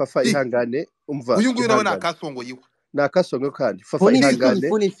fafa ihangane umva uyu nguyu nawe nakasongo yiwe nakasongo kandi fafa ihangane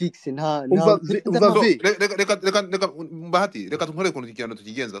phone fixe nta reka mbahati reka tunkore ukuntu ikiganiro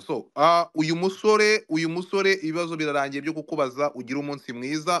tukigenza so uyu musore ibibazo birarangiye byo kukubaza ugira umunsi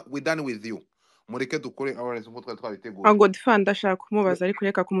mwiza we done with you mureke dukore awareness uko twari twabiteguye Godfather ndashaka kumubaza ariko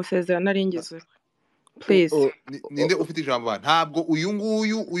reka kumusezerana naringize please ninde ufite ijambo ntabwo uyu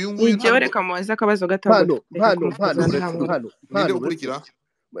nguyu nijyewe reka mubaze akabazo gato ninde ukurikira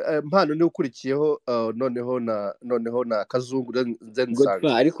mpano ni ukurikiyeho noneho na kazungu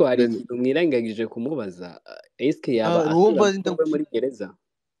Godfather ariko hari ikintu mwirangagije kumubaza eske yaba muri gereza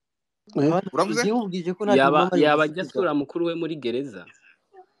uravuze yaba ajya mukuru we muri gereza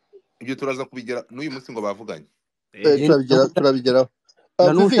ibyo turaza kubigera n'uyu munsi ngo bavuganye turabigeraho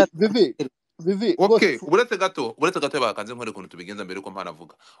Vivi okay uretse gato bakanze nkore ukuntu tubigenza mbere ko mpana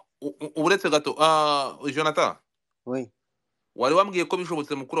avuga uretse gato Jonathan wari wambwiye ko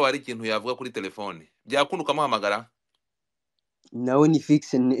bishobotse mukuru wari ikintu yavuga kuri telefone byakunda ukamuhamagara nawe ni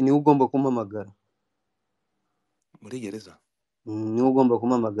fixe niwe ugomba kumpamagara muri gereza niwe ugomba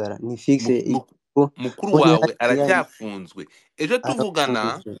kumpamagara ni fixe mukuru wawe aracyafunzwe ejo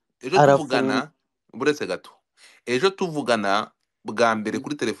tuvugana buretse gato ejo tuvugana bwa mbere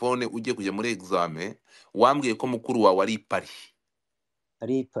kuri telefone ugiye kujya muri examen wambwiye ko mukuru wawe ari ipari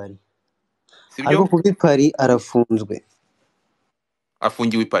sibyo ariko kuri pari arafunzwe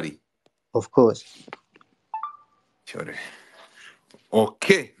afungiwe ipari of course cyore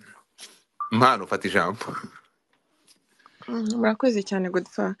okay mpano fata ijambo murakoze cyane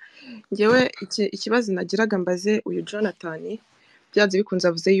Godfather ngewe ikibazo nagiraga mbaze uyu Jonathan byaje bikunze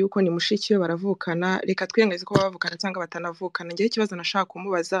avuze yuko ni mushiki we baravukana reka twirengaze ko bavukana cyangwa batanavukana ngewe ikibazo nashaka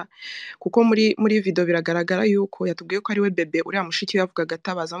kumubaza kuko muri video biragaragara yuko yatubwiye ko ari we bebe uriya mushiki we yavugaga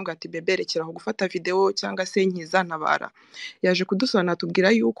atabaza amuga ati bebe rekeraho gufata video cyangwa se nkiza ntabara yaje kudusobanura atubwira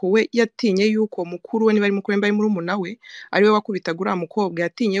yuko we yatinye yuko mukuru we niba ari mukuru mbaye muri umuna we ari we wakubitaga uriya mukobwa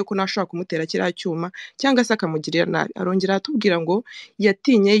yatinye yuko nashaka kumutera kiriya cyuma cyangwa se akamugirira nabi arongera atubwira ngo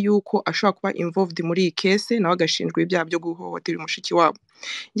yatinye yuko ashobora kuba involved muri iyi case nawe agashinjwa ibyaha byo guhohotera mushiki wabo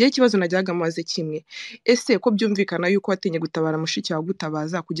ngiye ikibazo najyaga mubaze kimwe ese ko byumvikana yuko watinye gutabara mushiki wawe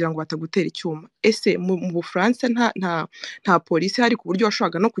gutabaza kugira ngo batagutera icyuma ese mu Bufaransa nta polisi hari ku buryo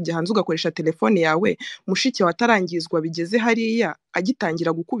washoboraga no kujya hanze ugakoresha telefone yawe mushiki wawe atarangizwa bigeze hariya agitangira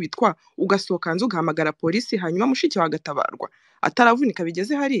gukubitwa ugasohoka hanze ugahamagara polisi hanyuma mushiki wawe agatabarwa ataravunika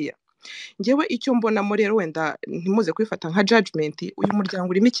bigeze hariya ngewe icyo mbonamo rero wenda ntimuze kwifata nka judgment uyu muryango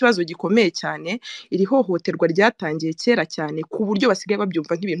urimo ikibazo gikomeye cyane iri hohoterwa ryatangiye kera cyane ku buryo basigaye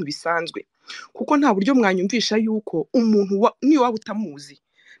babyumva nk'ibintu bisanzwe kuko nta buryo mwanyumvisha yuko umuntu niyo waba utamuzi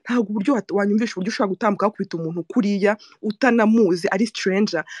ntabwo uburyo wanyumvisha uburyo ushobora gutambuka kwita umuntu kuriya utanamuzi ari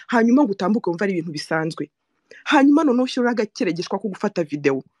stranger hanyuma gutambuka wumva ari ibintu bisanzwe hanyuma noneho ushyira agakeregeshwa ko gufata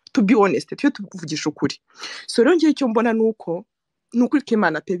video to be honest tujye tuvugisha ukuri so rero ngiye icyo mbona nuko nukuri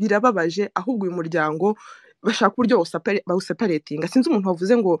k'Imana pe birababaje ahubwo uyu muryango bashaka uburyo bawuseparatinga sinzi umuntu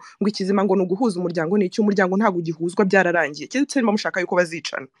wavuze ngo ikizima ngo nuguhuza umuryango ni icyo umuryango ntabwo gihuzwa byararangiye cyetse niba mushaka yuko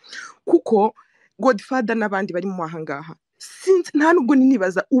bazicana kuko Godfather n'abandi bari mu mahangaha sinzi nta nubwo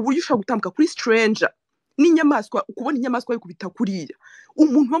nibaza uburyo ushobora gutambuka kuri stranger n'inyamaswa ukubona inyamaswa yikubita kuriya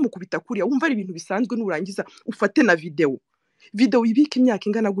umuntu bamukubita kuriya wumva ari ibintu bisanzwe nurangiza ufate na video ibika imyaka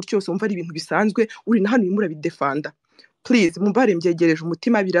ingana gutyo yose wumva ari ibintu bisanzwe uri na hano urimo urabidefanda please mumbare mbyegereje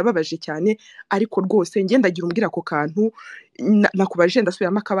umutima birababaje cyane ariko rwose ngendagira umbwira ako kantu nakubaje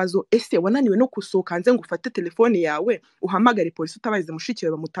ndasubiramo akabazo ese wananiwe no gusohoka hanze ngo ufate telefone yawe uhamagare polisi utabaze mushiki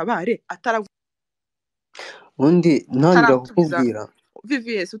we bamutabare undi ntangira kukubwira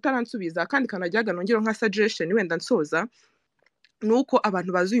VVS utaransubiza kandi kanajyaga nongero nka suggestion wenda nsoza nuko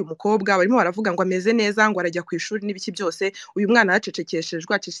abantu bazi uyu mukobwa barimo baravuga ngo ameze neza ngo arajya ku ishuri n'ibiki byose uyu mwana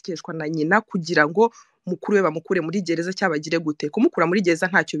yacecekeshwa na nyina kugira ngo mukuru we bamukure muri gereza cyabagire gute kumukura muri gereza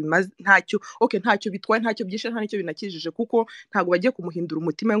ntacyo bimaze ntacyo bitwaye ntacyo byishe nta nicyo binakijije kuko ntago bagiye kumuhindura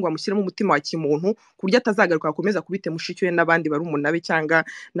umutima ngo bamushyiremo umutima wa kimuntu ku buryo atazagaruka akomeza kubite mushiki we n'abandi bari umunabe cyangwa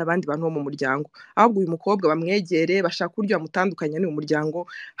n'abandi bantu bo mu muryango ahubwo uyu mukobwa bamwegere bashaka uburyo bamutandukanya n'uyu muryango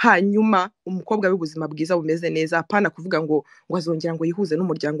hanyuma umukobwa w'ubuzima bwiza bumeze neza apana kuvuga ngo azongera ngo yihuze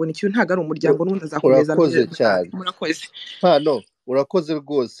n'umuryango nicyo ntago ari umuryango n'undi azakomeza urakoze cyane murakoze hano urakoze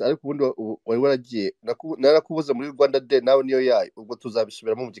rwose ariko ubundi wari waragiye narakubuze muri Rwanda Day nawe niyo yayo ubwo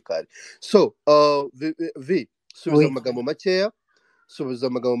tuzabisubiramo mu gikari so subiza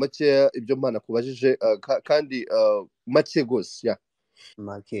amagambo makeya ibyo Mana kubajije kandi make gose ya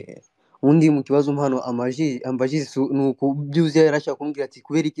make undi mu kibazo mpano ambajije nuko byuze yarashaka kumbwira ati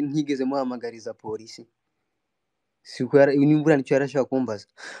kubera iki ntigeze muhamagariza polisi siko nimbura nicyo yarashaka kumbaza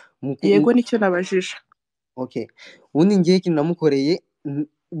yego nicyo nabajije okay undi ngiye ikintu namukoreye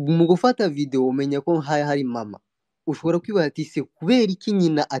mu gufata video umenya ko hari mama ushobora kwibaza ati se kubera iki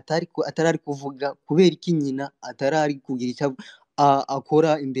nyina atarari kuvuga kubera iki nyina atarari kugira icyo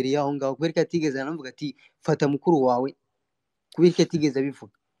akora imbere yaho ngaho kubera ko atigeze anavuga ati fata mukuru wawe kubera ko atigeze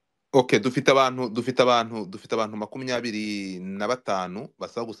abivuga okay dufite abantu 25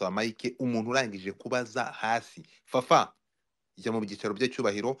 basaba gusaba mike umuntu urangije kubaza hasi fafa ijya mu byicaro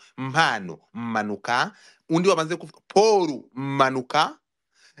by'icyubahiro mpano manuka undi wabanze kuvuga Paul manuka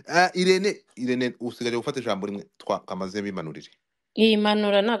Irene usigaje gufata ijambo rimwe twakamaze bimanurire iyi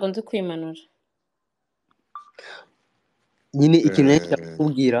manura ntago nzi kwimanura nyine ikintu cyashaka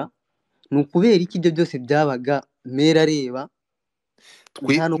kubwira ni ukubera iki ibyo byose byabaga mera reba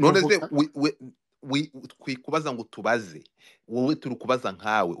none se twikubaza ngo tubaze wowe turi kubaza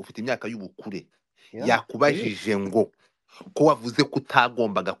nkawe ufite imyaka y'ubukure yakubajije ngo ko wavuze ko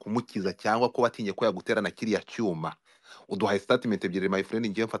utagombaga kumukiza cyangwa ko watinye ko yaguterana kiriya cyuma uduhaye statement ebyiri my friend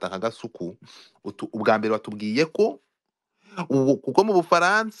ngiye mfata nka gasuku ubwa mbere watubwiye ko kuko mu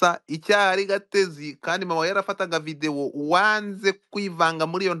Bufaransa icyari gatezi kandi mama yarafataga video wanze kwivanga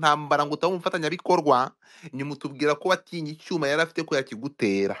muri iyo ntambara ngo utamumfatanya bikorwa nyuma utubwira ko watinye icyuma yarafite ko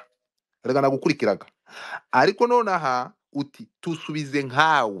yakigutera rega nagukurikiraga ariko nonaha uti tusubize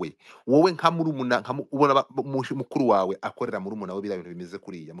nkawe wowe nka murumuna ubona mukuru wawe akorera murumuna we birabintu bimeze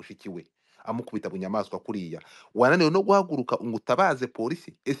kuriya mushiki we amukubita bunyamaswa kuriya wananiwe no guhaguruka ngo utabaze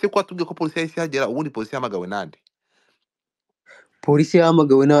polisi ese ko watubwiye ko polisi yahise hagera ubundi polisi yamagawe nande polisi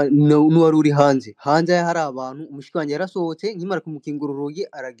yamagawe n'uwari uri hanze hari abantu umushiki wanjye yarasohotse nkimara kumukingura urugi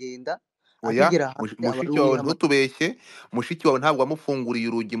aragenda oya mushiki wawe ntutubeshye mushiki wawe ntabwo amufunguriye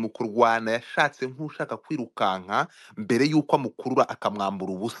urugi mu kurwana yashatse nk'ushaka kwirukanka mbere yuko amukurura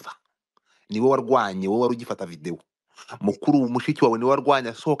akamwambura ubusa niwe warwanye wowe wari ugifata video mukuru mushiki wawe niwe warwanye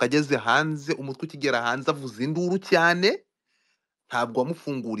asohoka ageze hanze umutwe ukigera hanze avuza induru cyane ntabwo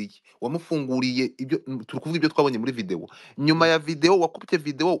wamufunguriye ibyo turi kuvuga ibyo twabonye muri video nyuma ya video wakubye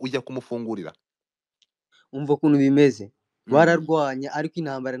video ujya kumufungurira umva ukuntu bimeze bararwanya ariko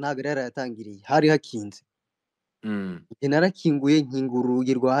intambara ntabwo yarayatangiriye hari hakinze narakinguye nkingura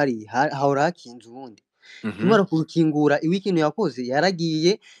urugi rwa hahora hakinze ubundi tumara kurukingura ikintu yakoze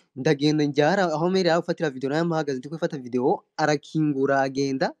yaragiye ndagenda njyara aho mere yafatira video nayo mpagaze ndi kwifata video arakingura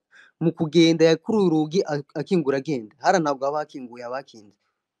agenda mu kugenda yakuru urugi akingura agenda ntabwo abakinguye abakinze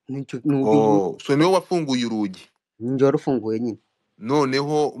so niwe wafunguye urugi njye warufunguye nyine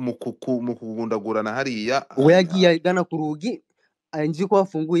noneho mu kugundagurana hariya we yagiye agana ku rugi nzi ko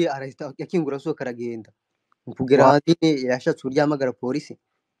wafunguye arahita yakingura asohoka aragenda mu kugera hanze yashatse uburyo ahamagara polisi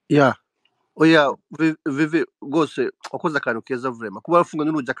oya vivi rwose wakoze akantu keza vrema kuba wafunga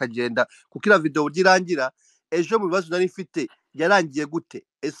n'urugi akagenda kuko iriya video ugirangira ejo mu bibazo nari mfite yarangiye gute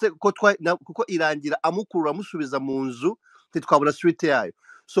ese kuko irangira amukurura amusubiza mu nzu ntitwabona suite yayo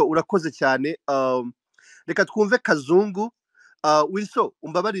so urakoze cyane reka twumve Kazungu Wilson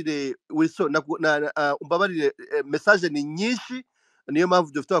umbabarire message ni nyinshi niyo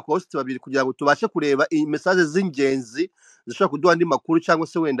mpamvu dufite abakosti babiri kugira ngo tubashe kureba iyi message z'ingenzi zishobora kuduha andi makuru cyangwa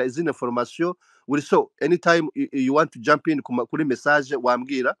se wenda izindi information Wilson anytime you want to jump in kuri message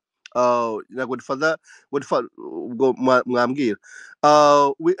wambwira na Godfather ubwo mwambwira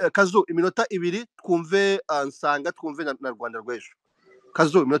Kazu iminota 2 twumve nsanga twumve na Rwanda rw'ejo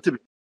Kazu iminota 2